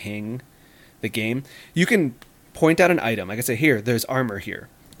contextually ping the game. You can point out an item. Like I say, here, there's armor here.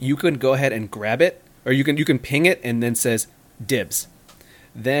 You can go ahead and grab it, or you can ping it and then says dibs.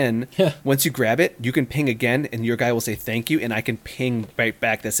 Then once you grab it, you can ping again and your guy will say thank you, and I can ping right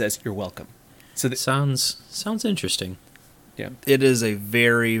back that says you're welcome. So sounds interesting. Yeah, it is a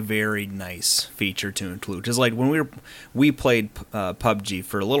very, very nice feature to include. Just like when we played PUBG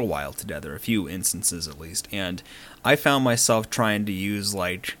for a little while together, a few instances at least, and I found myself trying to use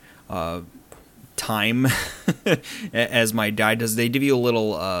like time as my guide. Does they give you a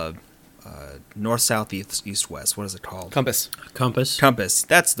little north, south, east, west? What is it called? Compass.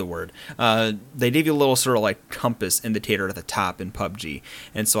 That's the word. They give you a little sort of like compass indicator at the top in PUBG,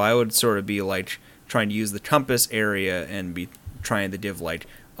 and so I would sort of be like trying to use the compass area and be trying to give like,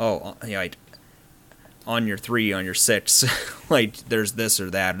 oh, like on your 3, on your 6, like there's this or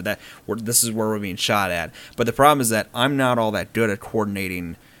that, or this is where we're being shot at. But the problem is that I'm not all that good at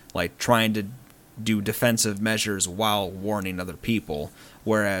coordinating, like trying to do defensive measures while warning other people,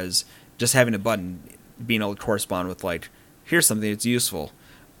 whereas just having a button being able to correspond with like, here's something that's useful.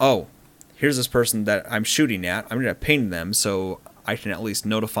 Oh, here's this person that I'm shooting at. I'm going to ping them so I can at least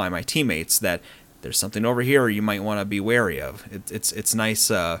notify my teammates that there's something over here you might want to be wary of. It's nice.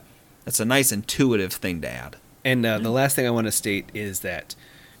 It's a nice intuitive thing to add. And the last thing I want to state is that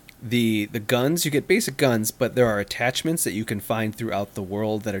the guns, you get basic guns, but there are attachments that you can find throughout the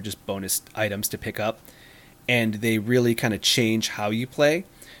world that are just bonus items to pick up, and they really kind of change how you play.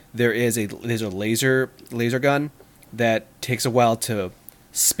 There's a laser gun that takes a while to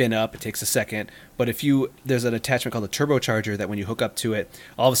spin up. It takes a second, but there's an attachment called a turbocharger that when you hook up to it,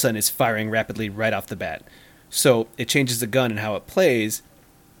 all of a sudden it's firing rapidly right off the bat. So it changes the gun and how it plays,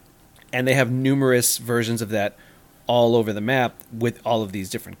 and they have numerous versions of that all over the map with all of these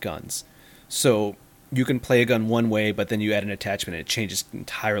different guns. So you can play a gun one way, but then you add an attachment and it changes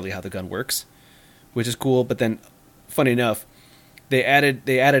entirely how the gun works, which is cool. But then, funny enough, they added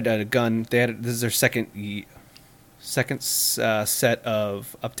a gun. This is their second set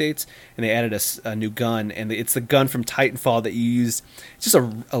of updates, and they added a new gun, and it's the gun from Titanfall that you use. It's just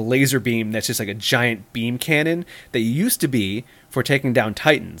a laser beam that's just like a giant beam cannon that used to be for taking down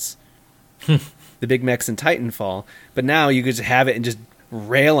Titans, the big mechs in Titanfall. But now you could just have it and just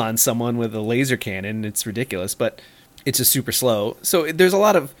rail on someone with a laser cannon. It's ridiculous, but it's just super slow. So there's a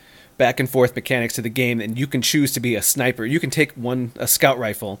lot of back and forth mechanics to the game, and you can choose to be a sniper. You can take a scout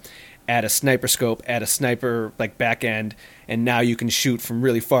rifle, add a sniper scope, add a sniper like back end, and now you can shoot from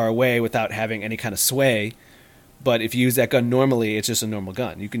really far away without having any kind of sway. But if you use that gun normally, it's just a normal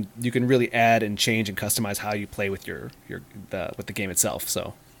gun. You can really add and change and customize how you play with with the game itself.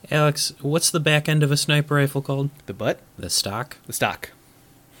 So, Alex, what's the back end of a sniper rifle called? The butt? The stock? The stock.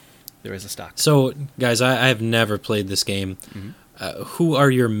 There is a stock. So, guys, I have never played this game. Mm-hmm. Who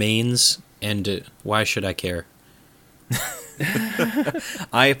are your mains, and why should I care?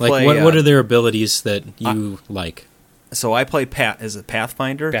 I play. What are their abilities that you like? So I play Is it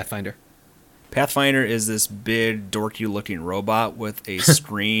Pathfinder? Pathfinder. Pathfinder is this big, dorky-looking robot with a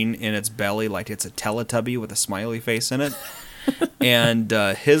screen in its belly, like it's a Teletubby with a smiley face in it. And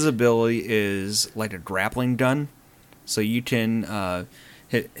his ability is like a grappling gun. So you can.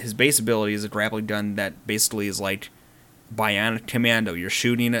 His base ability is a grappling gun that basically is like Bionic Commando. You're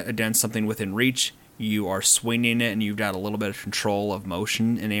shooting it against something within reach. You are swinging it, and you've got a little bit of control of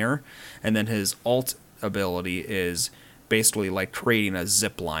motion in air. And then his ult ability is basically like creating a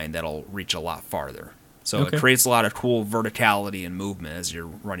zip line that'll reach a lot farther. So It creates a lot of cool verticality and movement as you're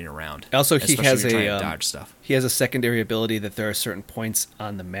running around. Also, he has dodge stuff. He has a secondary ability that there are certain points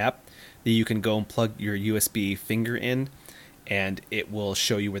on the map that you can go and plug your USB finger in, and it will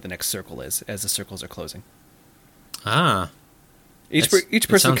show you where the next circle is as the circles are closing. Ah. Each That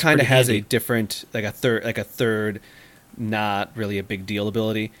person sounds kind of pretty has a handy. different, like a third, not really a big deal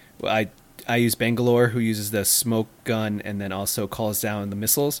ability. I use Bangalore, who uses the smoke gun and then also calls down the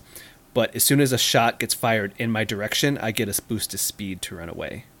missiles. But as soon as a shot gets fired in my direction, I get a boost to speed to run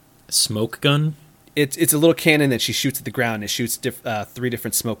away. Smoke gun? It's a little cannon that she shoots at the ground. It shoots 3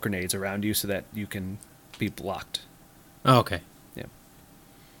 different smoke grenades around you so that you can be blocked. Oh, okay. Yeah.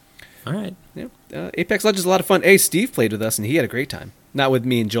 All right. Yeah. Apex Legends is a lot of fun. Hey, Steve played with us, and he had a great time. Not with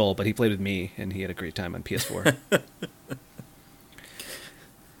me and Joel, but he played with me, and he had a great time on PS4.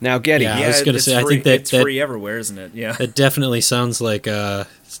 Now, Getty. Yeah. I was gonna it's say, I free, think that- it's that- free everywhere, isn't it? Yeah. It definitely sounds like there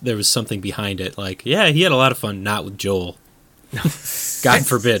was something behind it. Like, yeah, he had a lot of fun, not with Joel. God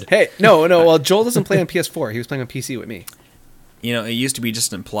forbid. Hey, no. Well, Joel doesn't play on PS4. He was playing on PC with me. You know, it used to be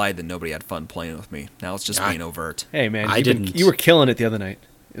just implied that nobody had fun playing with me. Now it's just being overt. Hey, man, I didn't. You were killing it the other night.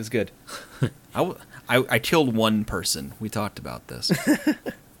 It was good. I killed one person. We talked about this.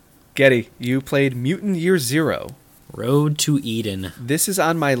 Getty, you played Mutant Year Zero. Road to Eden. This is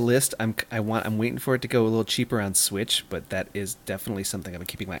on my list. I'm waiting for it to go a little cheaper on Switch, but that is definitely something I'm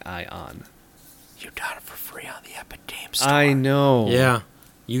keeping my eye on. You got it for free on the Epic Games Store. I know. Yeah.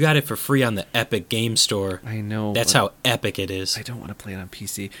 You got it for free on the Epic Game Store. I know. That's but how epic it is. I don't want to play it on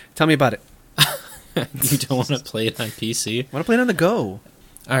PC. Tell me about it. You don't want to play it on PC? I want to play it on the go.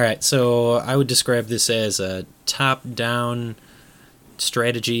 All right, so I would describe this as a top-down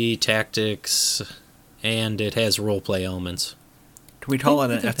strategy, tactics, and it has role-play elements. Can we call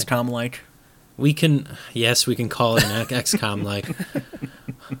it an XCOM-like? We can call it an XCOM-like.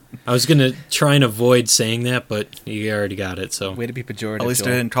 I was going to try and avoid saying that, but you already got it, so. Way to be pejorative. At least I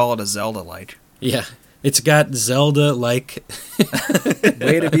Joel. didn't call it a Zelda-like. Yeah, it's got Zelda-like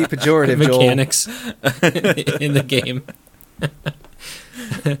Way to be pejorative, mechanics in the game.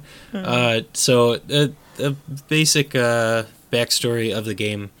 So the basic backstory of the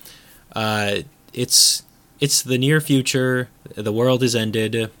game, it's the near future. The world is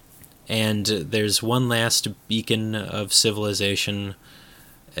ended, and there's one last beacon of civilization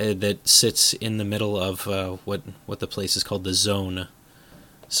that sits in the middle of what the place is called, the Zone.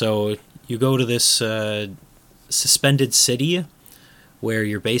 So you go to this suspended city where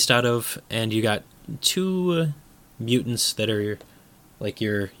you're based out of, and you got 2 mutants that are like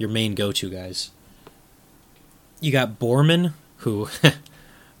your main go-to guys. You got Borman, who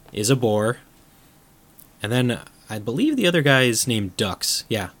is a boar, and then I believe the other guy is named Dux.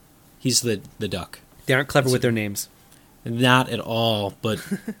 Yeah, he's the duck. They aren't clever with their names. Not at all, but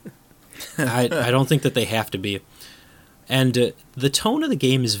I don't think that they have to be. And the tone of the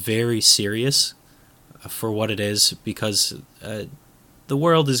game is very serious for what it is, because the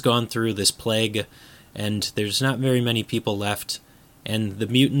world has gone through this plague, and there's not very many people left. And the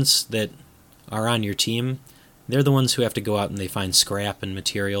mutants that are on your team, they're the ones who have to go out and they find scrap and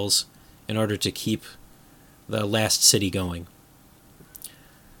materials in order to keep the last city going.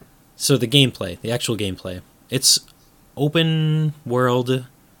 So the actual gameplay, it's open world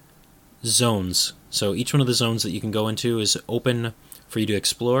zones. So each one of the zones that you can go into is open for you to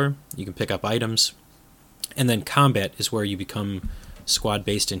explore. You can pick up items. And then combat is where you become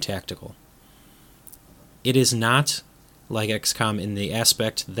squad-based and tactical. It is not like XCOM in the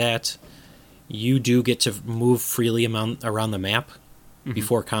aspect that you do get to move freely around the map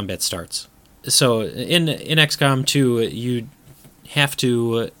before combat starts. So in XCOM 2, you have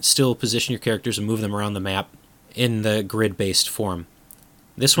to still position your characters and move them around the map in the grid-based form.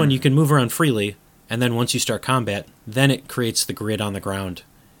 This one, you can move around freely, and then once you start combat, then it creates the grid on the ground,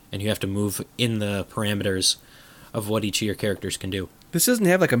 and you have to move in the parameters of what each of your characters can do. This doesn't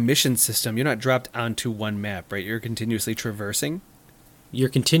have like a mission system. You're not dropped onto one map, right? You're continuously traversing. You're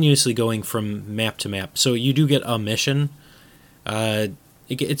continuously going from map to map. So you do get a mission.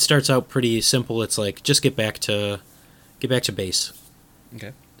 It starts out pretty simple. It's like, just get back to base.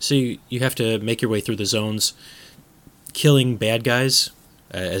 Okay. So you have to make your way through the zones, killing bad guys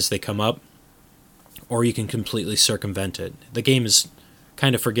as they come up, or you can completely circumvent it. The game is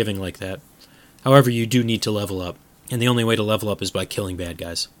kind of forgiving like that. However, you do need to level up, and the only way to level up is by killing bad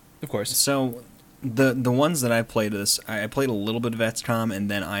guys. Of course. So the ones that I played I played a little bit of XCOM, and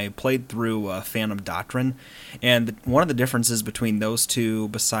then I played through Phantom Doctrine. And one of the differences between those two,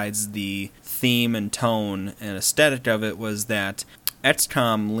 besides the theme and tone and aesthetic of it, was that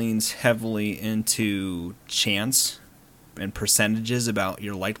XCOM leans heavily into chance and percentages about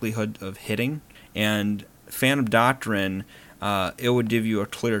your likelihood of hitting. And Phantom Doctrine, it would give you a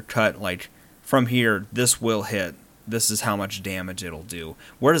clear cut, like, from here, this will hit. This is how much damage it'll do.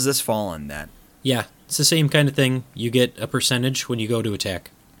 Where does this fall on that? Yeah, It's the same kind of thing. You get a percentage when you go to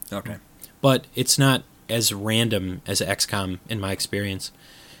attack. Okay. But it's not as random as XCOM in my experience.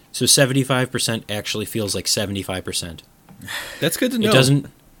 So 75% actually feels like 75%. That's good to know. It doesn't...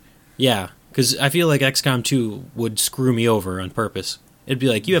 Yeah, because I feel like XCOM 2 would screw me over on purpose. It'd be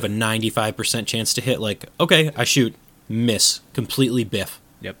like, you have a 95% chance to hit, like, okay, I shoot, miss, completely biff.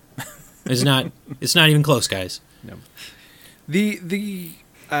 Yep. It's not even close, guys. No.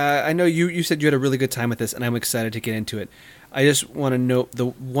 I know you said you had a really good time with this, and I'm excited to get into it. I just want to note the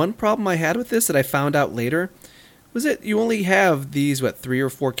one problem I had with this that I found out later was that you only have these, 3 or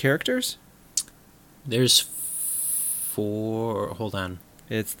 4 characters? There's 4... Hold on.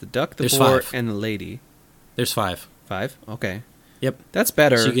 It's the duck, the There's boar, 5. and the lady. There's 5. 5? Okay. Yep. That's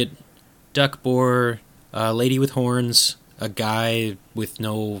better. So you get duck, boar, a lady with horns, a guy with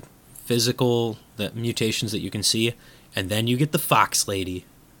no physical mutations that you can see, and then you get the fox lady.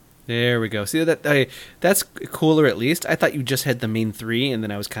 There we go. See, that's cooler at least. I thought you just had the main 3, and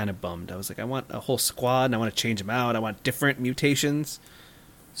then I was kind of bummed. I was like, I want a whole squad, and I want to change them out. I want different mutations.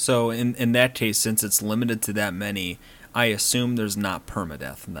 So in that case, since it's limited to that many, I assume there's not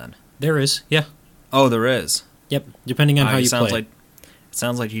permadeath then. There is, yeah. Oh, there is. Yep, depending on how you play. It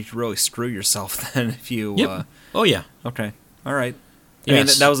sounds like you really screw yourself then if you... Yep. Oh, yeah. Okay. All right. I Yes.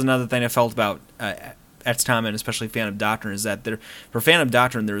 mean, that was another thing I felt about XCOM and especially Phantom Doctrine is that for Phantom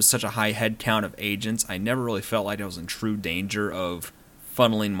Doctrine there was such a high head count of agents. I never really felt like I was in true danger of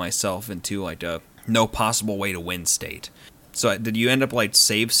funneling myself into like a no possible way to win state. So did you end up like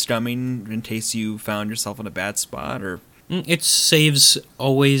save stumming in case you found yourself in a bad spot, or? It saves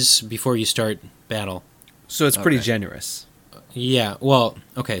always before you start battle. So it's pretty Okay. generous. Yeah, well,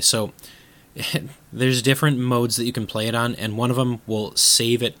 okay, so there's different modes that you can play it on, and one of them will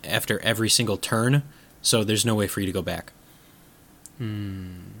save it after every single turn, so there's no way for you to go back.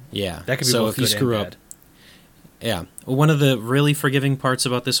 Yeah. That could be so both if you good screw and up. bad. Yeah. One of the really forgiving parts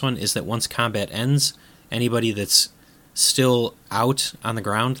about this one is that once combat ends, anybody that's still out on the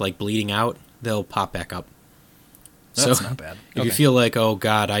ground, like bleeding out, they'll pop back up. That's So not bad. if you feel like, oh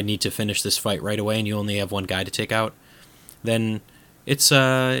god, I need to finish this fight right away, and you only have one guy to take out, then it's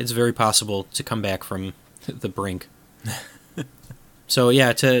very possible to come back from the brink. So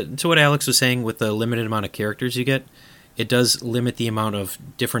yeah, to what Alex was saying with the limited amount of characters you get, it does limit the amount of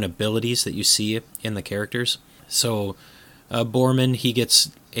different abilities that you see in the characters. So Borman, he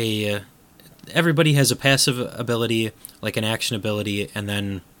gets everybody has a passive ability, like an action ability, and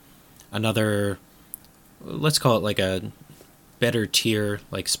then another, let's call it like a better tier,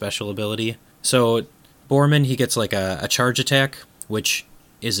 like special ability. So Borman, he gets like a charge attack, which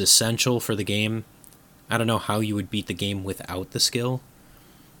is essential for the game. I don't know how you would beat the game without the skill.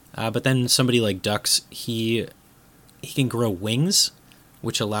 But then somebody like Dux, he can grow wings,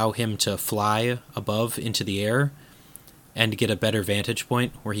 which allow him to fly above into the air and get a better vantage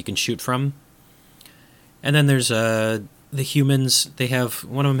point where he can shoot from. And then there's the humans. They have,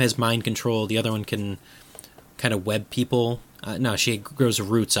 one of them has mind control. The other one can kind of web people. No, she grows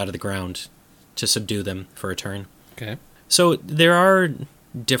roots out of the ground to subdue them for a turn. Okay. So there are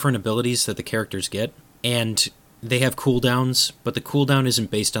different abilities that the characters get, and they have cooldowns, but the cooldown isn't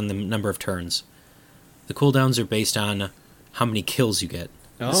based on the number of turns. The cooldowns are based on how many kills you get.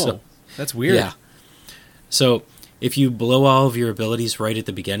 Oh, So- that's weird. Yeah. So if you blow all of your abilities right at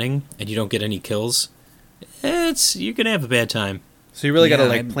the beginning and you don't get any kills, you're gonna have a bad time. So you really got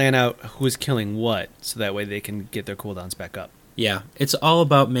to Yeah, plan out who's killing what, so that way they can get their cooldowns back up. Yeah, it's all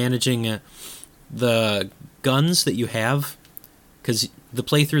about managing the guns that you have, because the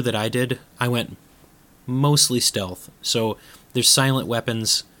playthrough that I did, I went mostly stealth. So there's silent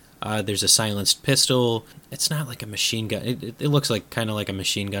weapons, there's a silenced pistol. It's not like a machine gun. It looks like kind of like a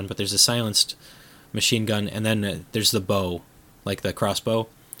machine gun, but there's a silenced machine gun, and then there's the bow, like the crossbow.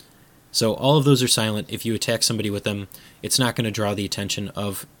 So all of those are silent. If you attack somebody with them, it's not going to draw the attention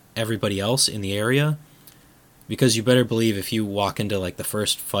of everybody else in the area, because you better believe if you walk into like the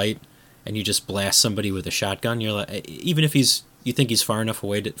first fight and you just blast somebody with a shotgun, you're like, even if you think he's far enough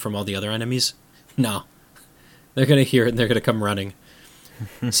away from all the other enemies, no, they're going to hear it and they're going to come running.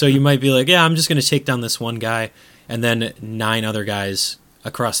 So you might be like, yeah, I'm just going to take down this one guy, and then 9 other guys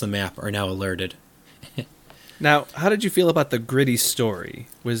across the map are now alerted. Now, how did you feel about the gritty story?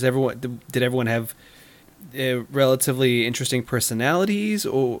 Did everyone have relatively interesting personalities,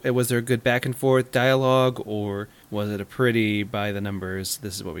 or was there a good back and forth dialogue, or was it a pretty by the numbers,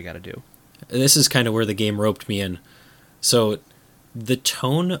 this is what we got to do? This is kind of where the game roped me in. So the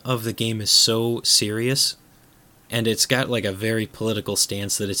tone of the game is so serious, and it's got like a very political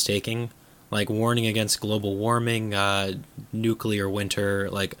stance that it's taking, like warning against global warming, nuclear winter,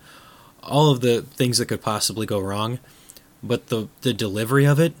 like all of the things that could possibly go wrong, but the delivery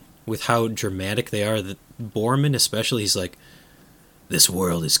of it, with how dramatic they are, that Borman especially, he's like, "This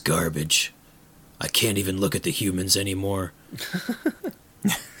world is garbage. I can't even look at the humans anymore."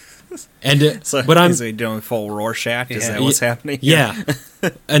 And So but I'm is he doing full Rorschach? Is Yeah. that what's happening? here? yeah.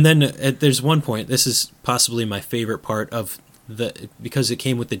 And then there's one point. This is possibly my favorite part of because it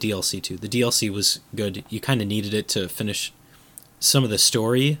came with the DLC too. The DLC was good. You kind of needed it to finish some of the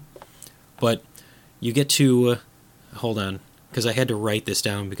story, but you get to hold on, because I had to write this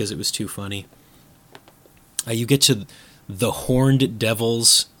down because it was too funny. You get to the Horned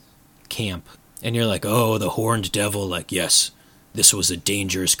Devil's camp, and you're like, "Oh, the Horned Devil! Like, yes, this was a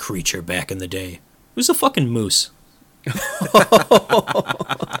dangerous creature back in the day." It was a fucking moose.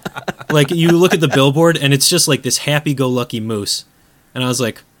 Like, you look at the billboard and it's just like this happy-go-lucky moose, and I was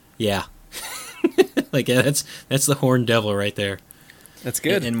like, "Yeah, like yeah, that's the Horned Devil right there." That's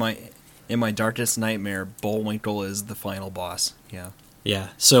good. In my darkest nightmare, Bullwinkle is the final boss. Yeah. Yeah.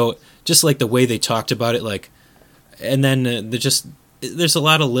 So just like the way they talked about it, like, and then there's a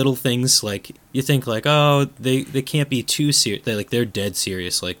lot of little things, like you think like, oh, they can't be too serious. They're dead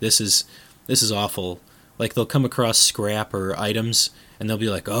serious. Like this is awful. Like they'll come across scrap or items and they'll be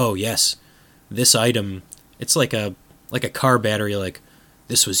like, "Oh yes, this item." It's like a car battery. Like,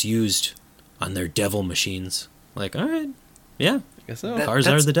 this was used on their devil machines. Like, all right, yeah, I guess so. cars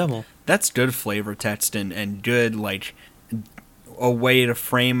are the devil. That's good flavor text and good, like, a way to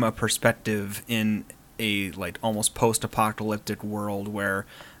frame a perspective in a, like, almost post-apocalyptic world where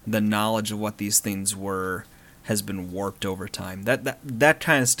the knowledge of what these things were has been warped over time. That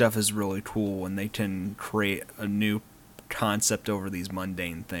kind of stuff is really cool when they can create a new concept over these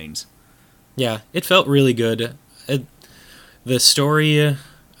mundane things. Yeah, it felt really good. The story,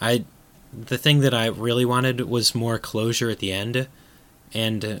 the thing that I really wanted was more closure at the end.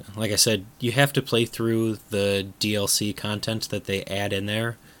 And like I said, you have to play through the DLC content that they add in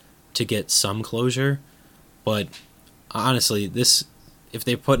there to get some closure. But honestly, if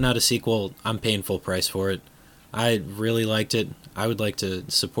they're putting out a sequel, I'm paying full price for it. I really liked it. I would like to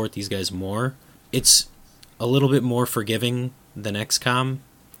support these guys more. It's a little bit more forgiving than XCOM,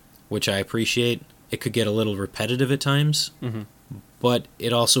 which I appreciate. It could get a little repetitive at times, but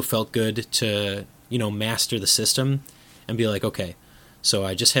it also felt good to, master the system and be like, okay, so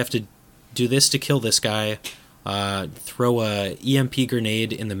I just have to do this to kill this guy, throw a EMP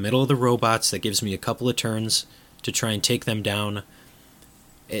grenade in the middle of the robots that gives me a couple of turns to try and take them down.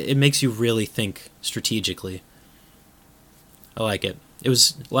 It makes you really think strategically. I like it. It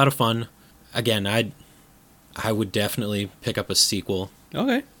was a lot of fun. Again, I would definitely pick up a sequel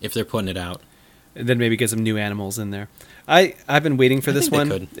Okay. if they're putting it out. And then maybe get some new animals in there. I've been waiting for I this think they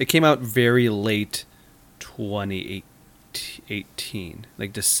one. could. It came out very late 2018,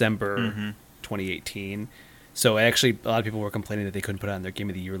 like December 2018. So actually, a lot of people were complaining that they couldn't put it on their Game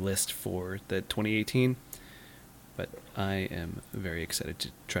of the Year list for the 2018. But I am very excited to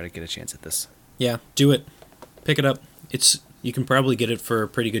try to get a chance at this. Yeah, do it. Pick it up. You can probably get it for a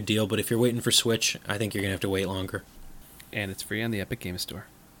pretty good deal, but if you're waiting for Switch, I think you're going to have to wait longer. And it's free on the Epic Games Store.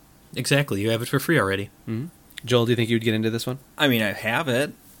 Exactly. You have it for free already. Mm-hmm. Joel, do you think you would get into this one? I mean, I have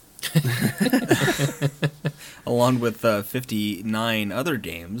it. Along with 59 other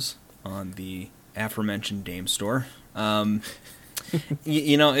games on the aforementioned game store. It's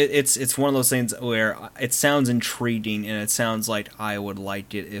one of those things where it sounds intriguing and it sounds like I would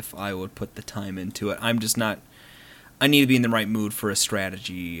like it if I would put the time into it. I'm just not. I need to be in the right mood for a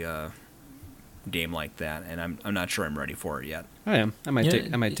strategy game like that, and I'm not sure I'm ready for it yet. I am. I might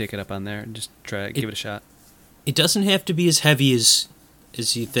Yeah, take it up on there and just give it a shot. It doesn't have to be as heavy as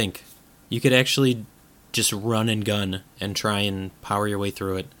you think. You could actually just run and gun and try and power your way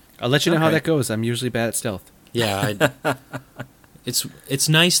through it. I'll let you know how Okay. that goes. I'm usually bad at stealth. Yeah, it's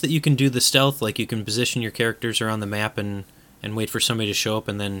nice that you can do the stealth, like you can position your characters around the map and wait for somebody to show up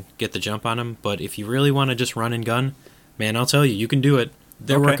and then get the jump on them. But if you really want to just run and gun, man, I'll tell you, you can do it.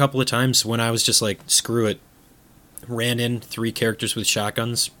 There were a Okay. couple of times when I was just like, screw it. Ran in 3 characters with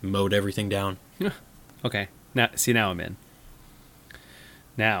shotguns, mowed everything down. Okay. Now I'm in.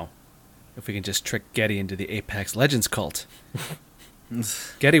 Now, if we can just trick Getty into the Apex Legends cult.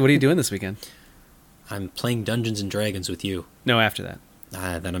 Getty, what are you doing this weekend? I'm playing Dungeons and Dragons with you. No, after that.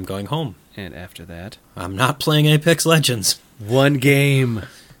 Then I'm going home. And after that. I'm not playing Apex Legends. One game.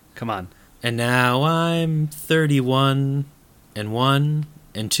 Come on. And now I'm 31 and 1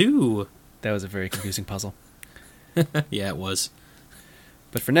 and 2. That was a very confusing puzzle. Yeah, it was.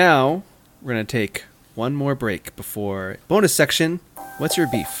 But for now, we're going to take one more break before bonus section. What's your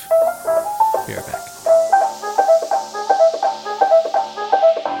beef? Be right back.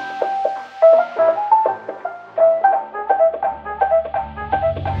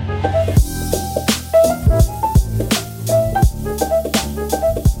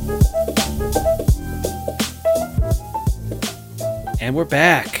 And we're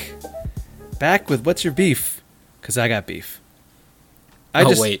back. Back with What's Your Beef? Because I got beef.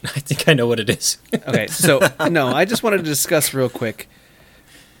 Wait. I think I know what it is. Okay, so, no, I just wanted to discuss real quick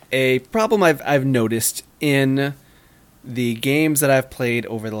a problem I've noticed in the games that I've played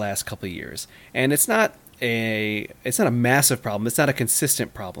over the last couple of years. And it's not a massive problem. It's not a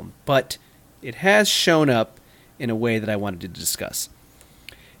consistent problem. But it has shown up in a way that I wanted to discuss.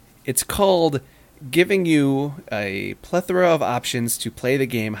 It's called giving you a plethora of options to play the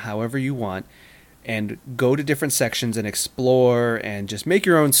game however you want and go to different sections and explore and just make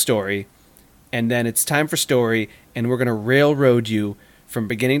your own story. And then it's time for story, and we're going to railroad you from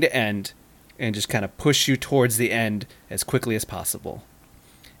beginning to end and just kind of push you towards the end as quickly as possible.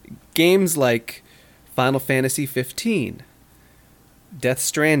 Games like Final Fantasy 15, Death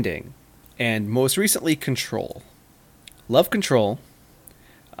Stranding, and most recently Control. Love Control.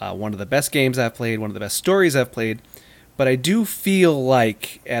 One of the best games I've played, one of the best stories I've played, but I do feel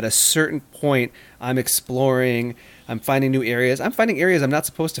like at a certain point I'm exploring, I'm finding new areas. I'm finding areas I'm not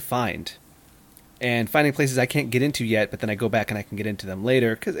supposed to find, and finding places I can't get into yet, but then I go back and I can get into them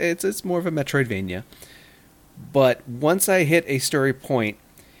later, because it's more of a Metroidvania. But once I hit a story point,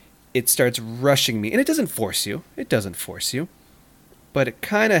 it starts rushing me, and it doesn't force you. It doesn't force you, but it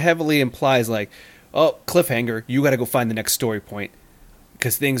kind of heavily implies like, oh, cliffhanger, you got to go find the next story point,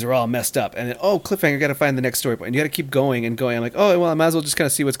 because things are all messed up. And then, oh, cliffhanger, got to find the next story point. And you got to keep going and going. I'm like, oh, well, I might as well just kind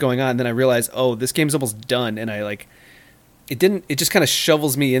of see what's going on. And then I realize, oh, this game's almost done. And it just kind of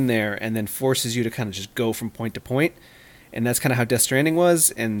shovels me in there and then forces you to kind of just go from point to point. And that's kind of how Death Stranding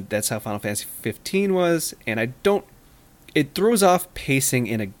was. And that's how Final Fantasy 15 was. And it throws off pacing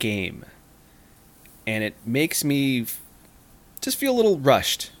in a game. And it makes me just feel a little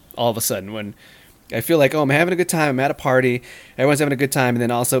rushed all of a sudden when I feel like, oh, I'm having a good time. I'm at a party. Everyone's having a good time. And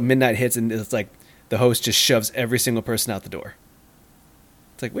then also midnight hits and it's like the host just shoves every single person out the door.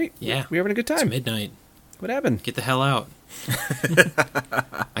 It's like, wait, yeah, we're having a good time. It's midnight. What happened? Get the hell out.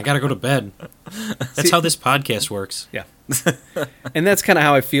 I got to go to bed. That's how this podcast works. Yeah. And that's kind of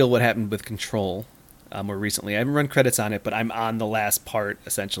how I feel what happened with Control more recently. I haven't run credits on it, but I'm on the last part,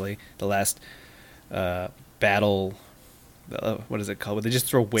 essentially. The last battle... what is it called? They just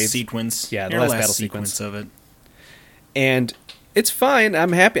throw waves. Sequence. Yeah, the Your last last battle sequence of it. And it's fine.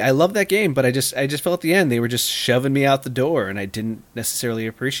 I'm happy. I love that game, but I just felt at the end they were just shoving me out the door, and I didn't necessarily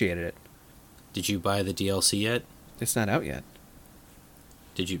appreciate it. Did you buy the DLC yet? It's not out yet.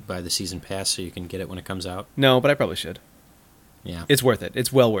 Did you buy the season pass so you can get it when it comes out? No, but I probably should. Yeah. It's worth it.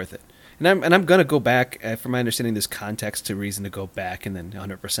 It's well worth it. And I'm gonna go back. From my understanding, there's context to reason to go back and then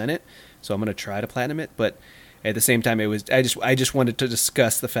 100% it. So I'm gonna try to platinum it, but. At the same time, I just wanted to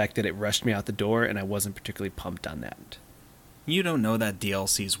discuss the fact that it rushed me out the door, and I wasn't particularly pumped on that. You don't know that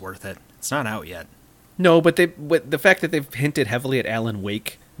DLC's worth it. It's not out yet. No, but the fact that they've hinted heavily at Alan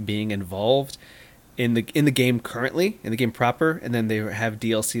Wake being involved in the game currently, in the game proper, and then they have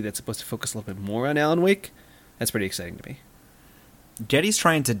DLC that's supposed to focus a little bit more on Alan Wake, that's pretty exciting to me. Geddy's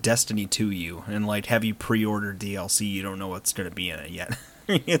trying to Destiny 2 you and like have you pre-order DLC. You don't know what's going to be in it yet.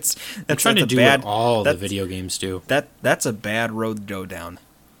 That's trying to do bad, what all the video games do. That's a bad road to go down.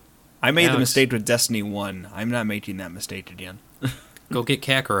 I made the mistake with Destiny 1. I'm not making that mistake again. Go get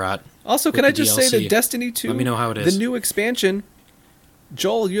Kakarot. Also, can I just say that Destiny 2, let me know how it is. The new expansion,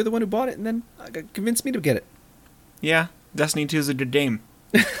 Joel, you're the one who bought it, and then convinced me to get it. Yeah, Destiny 2 is a good game.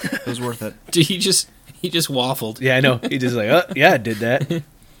 It was worth it. He just waffled. Yeah, I know. He just like, oh, yeah, I did that.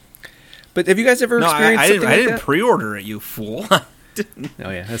 But have you guys ever experienced something like that? I didn't pre-order it, you fool. Oh,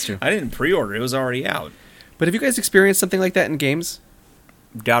 yeah, that's true. I didn't pre-order. It was already out. But have you guys experienced something like that in games?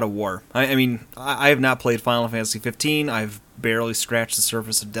 God of War. I mean, I have not played Final Fantasy 15. I've barely scratched the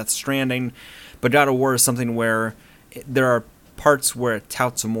surface of Death Stranding. But God of War is something where there are parts where it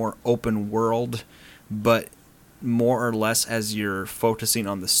touts a more open world, but more or less as you're focusing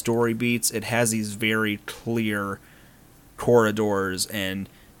on the story beats, it has these very clear corridors and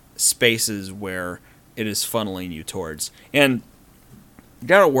spaces where it is funneling you towards. And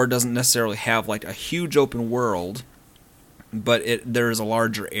God of War doesn't necessarily have like a huge open world, but there is a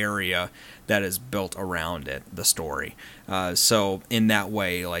larger area that is built around it, the story. So in that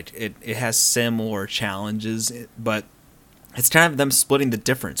way, like it has similar challenges, but it's kind of them splitting the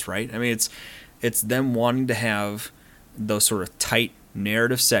difference, right? I mean, it's them wanting to have those sort of tight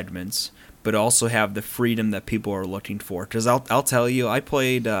narrative segments, but also have the freedom that people are looking for. Because I'll tell you, I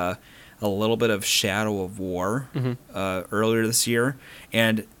played a little bit of Shadow of War earlier this year,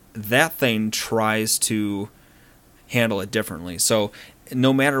 and that thing tries to handle it differently. So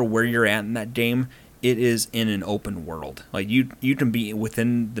no matter where you're at in that game, it is in an open world. Like you can be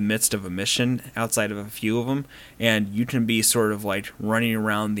within the midst of a mission outside of a few of them, and you can be sort of like running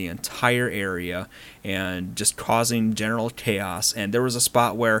around the entire area and just causing general chaos. And there was a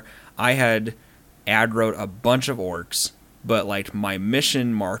spot where I had aggroed a bunch of orcs, but like my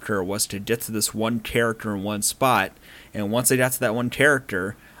mission marker was to get to this one character in one spot, and once I got to that one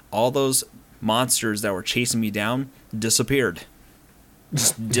character, all those monsters that were chasing me down disappeared.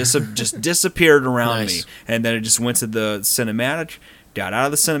 Just disappeared around Nice. me, and then it just went to the cinematic, got out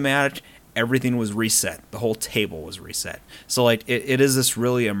of the cinematic, everything was reset, the whole table was reset. So like it is this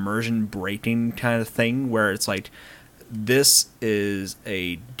really immersion breaking kind of thing where it's like, this is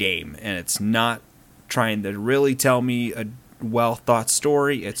a game and it's not trying to really tell me a well thought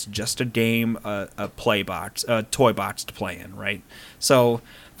story. It's just a game, a play box, a toy box to play in, right? So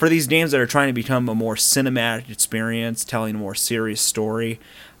for these games that are trying to become a more cinematic experience, telling a more serious story,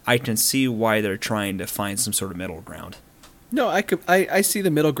 I can see why they're trying to find some sort of middle ground. No, I see the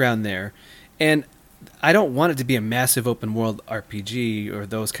middle ground there, and I don't want it to be a massive open world RPG or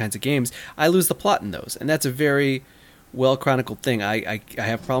those kinds of games. I lose the plot in those, and that's a very well chronicled thing. I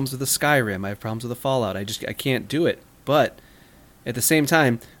have problems with the Skyrim. I have problems with the Fallout. I can't do it. But at the same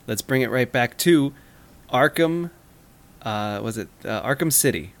time, let's bring it right back to Arkham. Arkham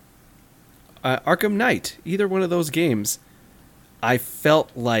City, Arkham Knight? Either one of those games, I felt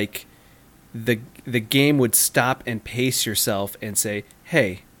like the game would stop and pace yourself and say,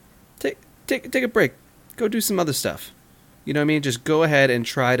 "Hey, take a break, go do some other stuff." You know what I mean? Just go ahead and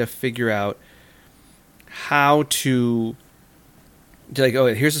try to figure out how to like,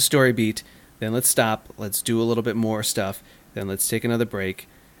 oh, here's a story beat. Then let's stop. Let's do a little bit more stuff. Then let's take another break.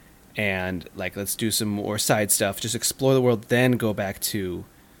 And like, let's do some more side stuff. Just explore the world, then go back to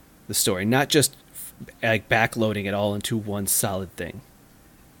the story. Not just like backloading it all into one solid thing.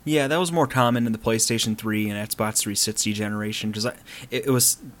 Yeah, that was more common in the PlayStation 3 and Xbox 360 generation, because it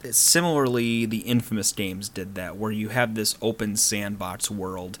was similarly the Infamous games did that, where you have this open sandbox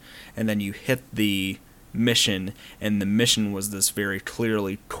world, and then you hit the mission, and the mission was this very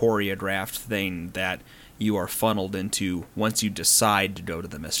clearly choreographed thing that you are funneled into once you decide to go to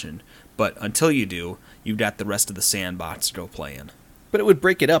the mission. But until you do, you've got the rest of the sandbox to go play in. But it would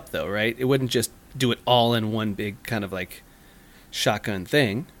break it up, though, right? It wouldn't just do it all in one big kind of like shotgun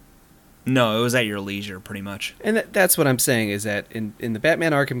thing. No, it was at your leisure, pretty much. And that's what I'm saying, is that in the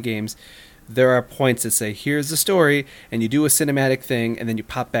Batman Arkham games, there are points that say, here's the story, and you do a cinematic thing, and then you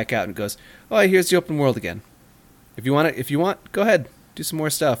pop back out and it goes, oh, here's the open world again. If you want, go ahead, do some more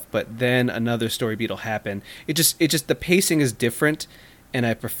stuff. But then another story beat will happen. It just the pacing is different, and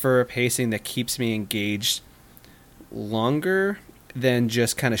I prefer a pacing that keeps me engaged longer than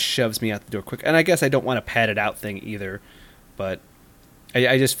just kind of shoves me out the door quick. And I guess I don't want a padded out thing either, but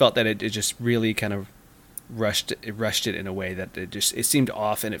I just felt that it just really kind of rushed it in a way that it seemed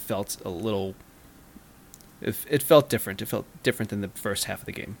off, and it felt a little. It felt different. It felt different than the first half of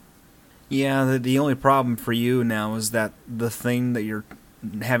the game. Yeah, the only problem for you now is that the thing that you're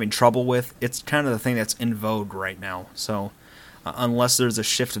having trouble with, it's kind of the thing that's in vogue right now. So unless there's a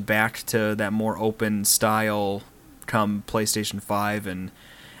shift back to that more open style come PlayStation 5 and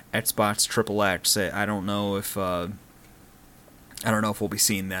Xbox XXX, I don't know if we'll be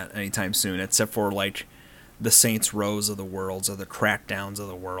seeing that anytime soon, except for like the Saints Rows of the worlds or the Crackdowns of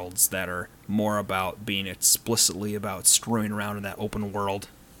the worlds that are more about being explicitly about screwing around in that open world.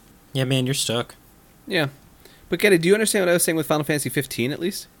 Yeah, man, you're stuck. Yeah. But Getty, do you understand what I was saying with Final Fantasy 15 at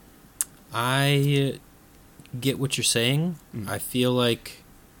least? I get what you're saying. I feel like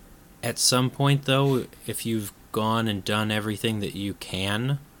at some point, though, if you've gone and done everything that you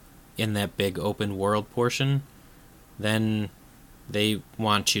can in that big open world portion, then they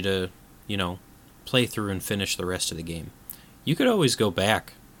want you to, play through and finish the rest of the game. You could always go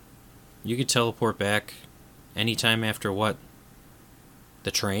back. You could teleport back anytime after what?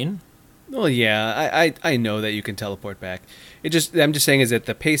 The train? Well, yeah, I know that you can teleport back. I'm just saying is that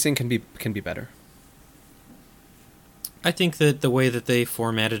the pacing can be better. I think that the way that they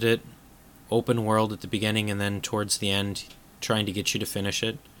formatted it, open world at the beginning and then towards the end, trying to get you to finish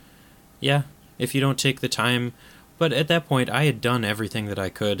it. Yeah, if you don't take the time. But at that point, I had done everything that I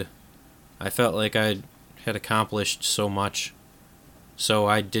could. I felt like I had accomplished so much, so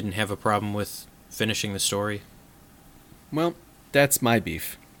I didn't have a problem with finishing the story. Well, that's my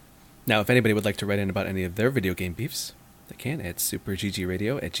beef. Now, if anybody would like to write in about any of their video game beefs, they can at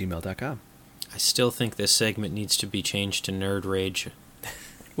superggradio@gmail.com. I still think this segment needs to be changed to Nerd Rage.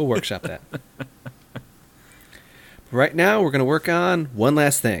 We'll workshop that. Right now, we're going to work on one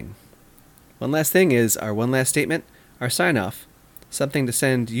last thing. One last thing is our one last statement, our sign-off, something to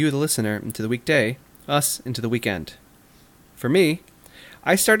send you, the listener, into the weekday us into the weekend. For me,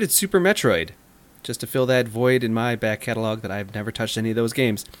 I started Super Metroid, just to fill that void in my back catalog that I've never touched any of those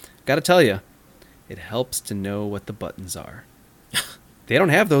games. Gotta tell you, it helps to know what the buttons are. They don't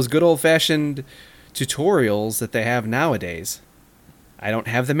have those good old-fashioned tutorials that they have nowadays. I don't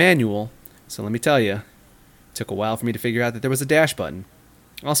have the manual, so let me tell you, it took a while for me to figure out that there was a dash button.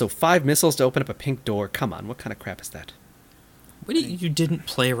 Also, 5 missiles to open up a pink door. Come on, what kind of crap is that? What, you didn't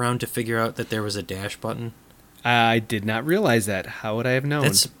play around to figure out that there was a dash button? I did not realize that. How would I have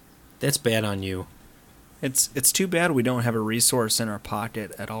known? That's bad on you. It's too bad we don't have a resource in our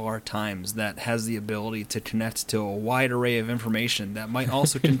pocket at all our times that has the ability to connect to a wide array of information that might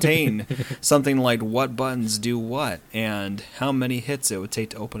also contain something like what buttons do what and how many hits it would take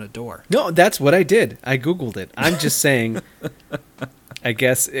to open a door. No, that's what I did. I Googled it. I'm just saying... I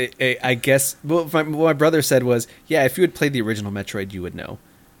guess what my brother said was, yeah, if you had played the original Metroid, you would know.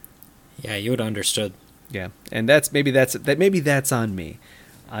 Yeah, you would have understood. Yeah, and maybe that's on me.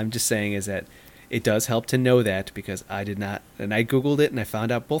 I'm just saying is that it does help to know that because I did not, and I Googled it and I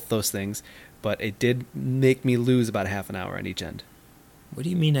found out both those things, but it did make me lose about half an hour on each end. What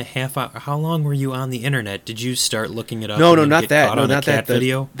do you mean a half hour? How long were you on the internet? Did you start looking it up? No, not that. No, not that.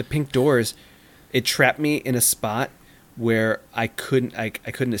 Video? The pink doors, it trapped me in a spot where I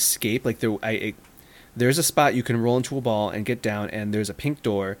couldn't escape. Like there's a spot you can roll into a ball and get down, and there's a pink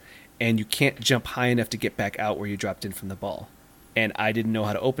door, and you can't jump high enough to get back out where you dropped in from the ball. And I didn't know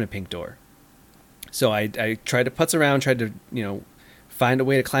how to open a pink door, so I tried to putz around, tried to find a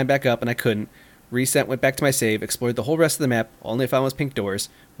way to climb back up, and I couldn't. Reset, went back to my save, explored the whole rest of the map. Only found was pink doors.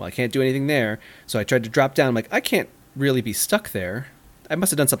 Well, I can't do anything there, so I tried to drop down. I'm like, I can't really be stuck there. I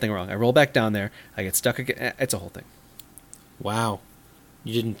must have done something wrong. I roll back down there. I get stuck again. It's a whole thing. Wow.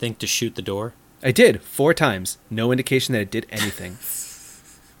 You didn't think to shoot the door? I did, 4 times. No indication that it did anything.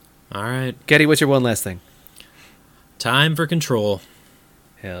 All right. Getty, what's your one last thing? Time for Control.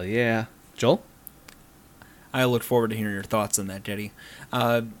 Hell yeah. Joel? I look forward to hearing your thoughts on that, Jetty.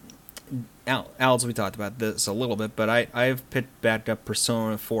 Alex, we talked about this a little bit, but I've picked back up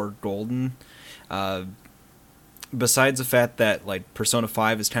Persona 4 Golden. Besides the fact that like Persona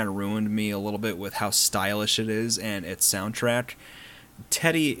 5 has kind of ruined me a little bit with how stylish it is and its soundtrack,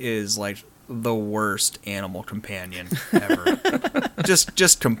 Teddy is like the worst animal companion ever.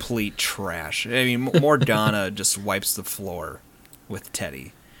 just complete trash. I mean, Morgana just wipes the floor with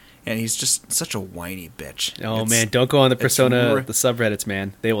Teddy, and he's just such a whiny bitch. Oh man, don't go on the Persona the subreddits,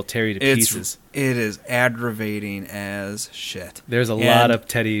 man. They will tear you to pieces. It is aggravating as shit. There's a lot of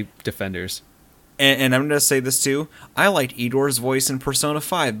Teddy defenders. And I'm going to say this too. I liked Igor's voice in Persona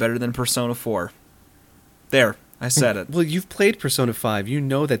 5 better than Persona 4. There, I said it. Well, you've played Persona 5. You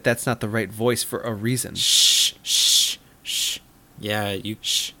know that that's not the right voice for a reason. Shh. Yeah,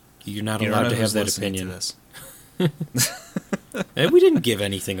 you're not allowed to have that opinion. To this. We didn't give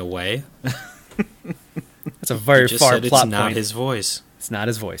anything away. That's a very far said plot it's not point. his voice. It's not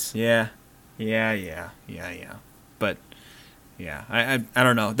his voice. Yeah. But yeah, I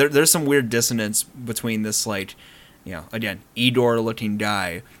don't know. There's some weird dissonance between this, like, again, Igor looking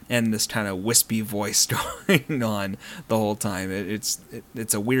guy and this kind of wispy voice going on the whole time. It's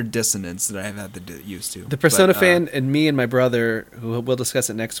a weird dissonance that I've had to get used to. The Persona fan and me and my brother, who we'll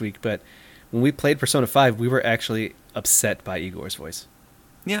discuss it next week, but when we played Persona 5, we were actually upset by Igor's voice.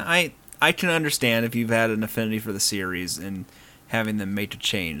 Yeah, I can understand if you've had an affinity for the series and having them make a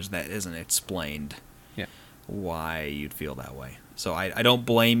change that isn't explained. Why you'd feel that way. So I don't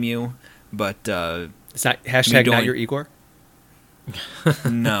blame you, but it's not hashtag not your Igor.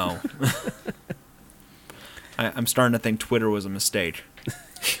 No. I'm starting to think Twitter was a mistake.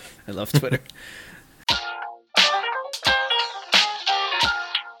 I love Twitter.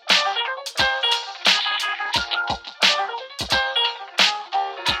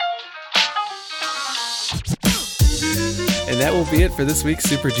 And that will be it for this week's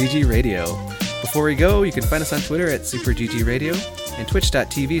Super GG Radio. Before we go, you can find us on Twitter at SuperGGRadio and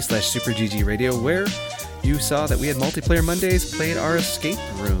twitch.tv/SuperGGRadio, where you saw that we had Multiplayer Mondays, played our escape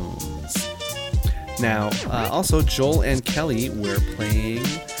rooms. Now, also, Joel and Kelly were playing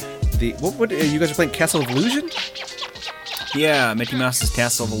you guys are playing Castle of Illusion? Yeah, Mickey Mouse's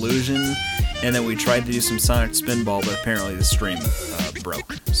Castle of Illusion, and then we tried to do some Sonic Spinball, but apparently the stream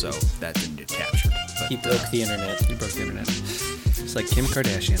broke, so that didn't get captured. But, he broke the internet. It's like Kim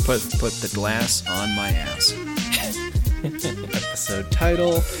Kardashian. Put the glass on my ass. Episode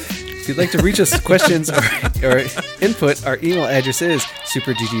title. If you'd like to reach us questions or input, our email address is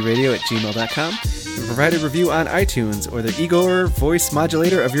superggradio@gmail.com. And provide a review on iTunes or the Igor voice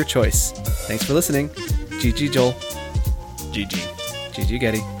modulator of your choice. Thanks for listening. GG Joel. GG. GG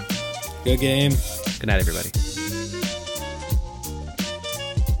Getty. Good game. Good night, everybody.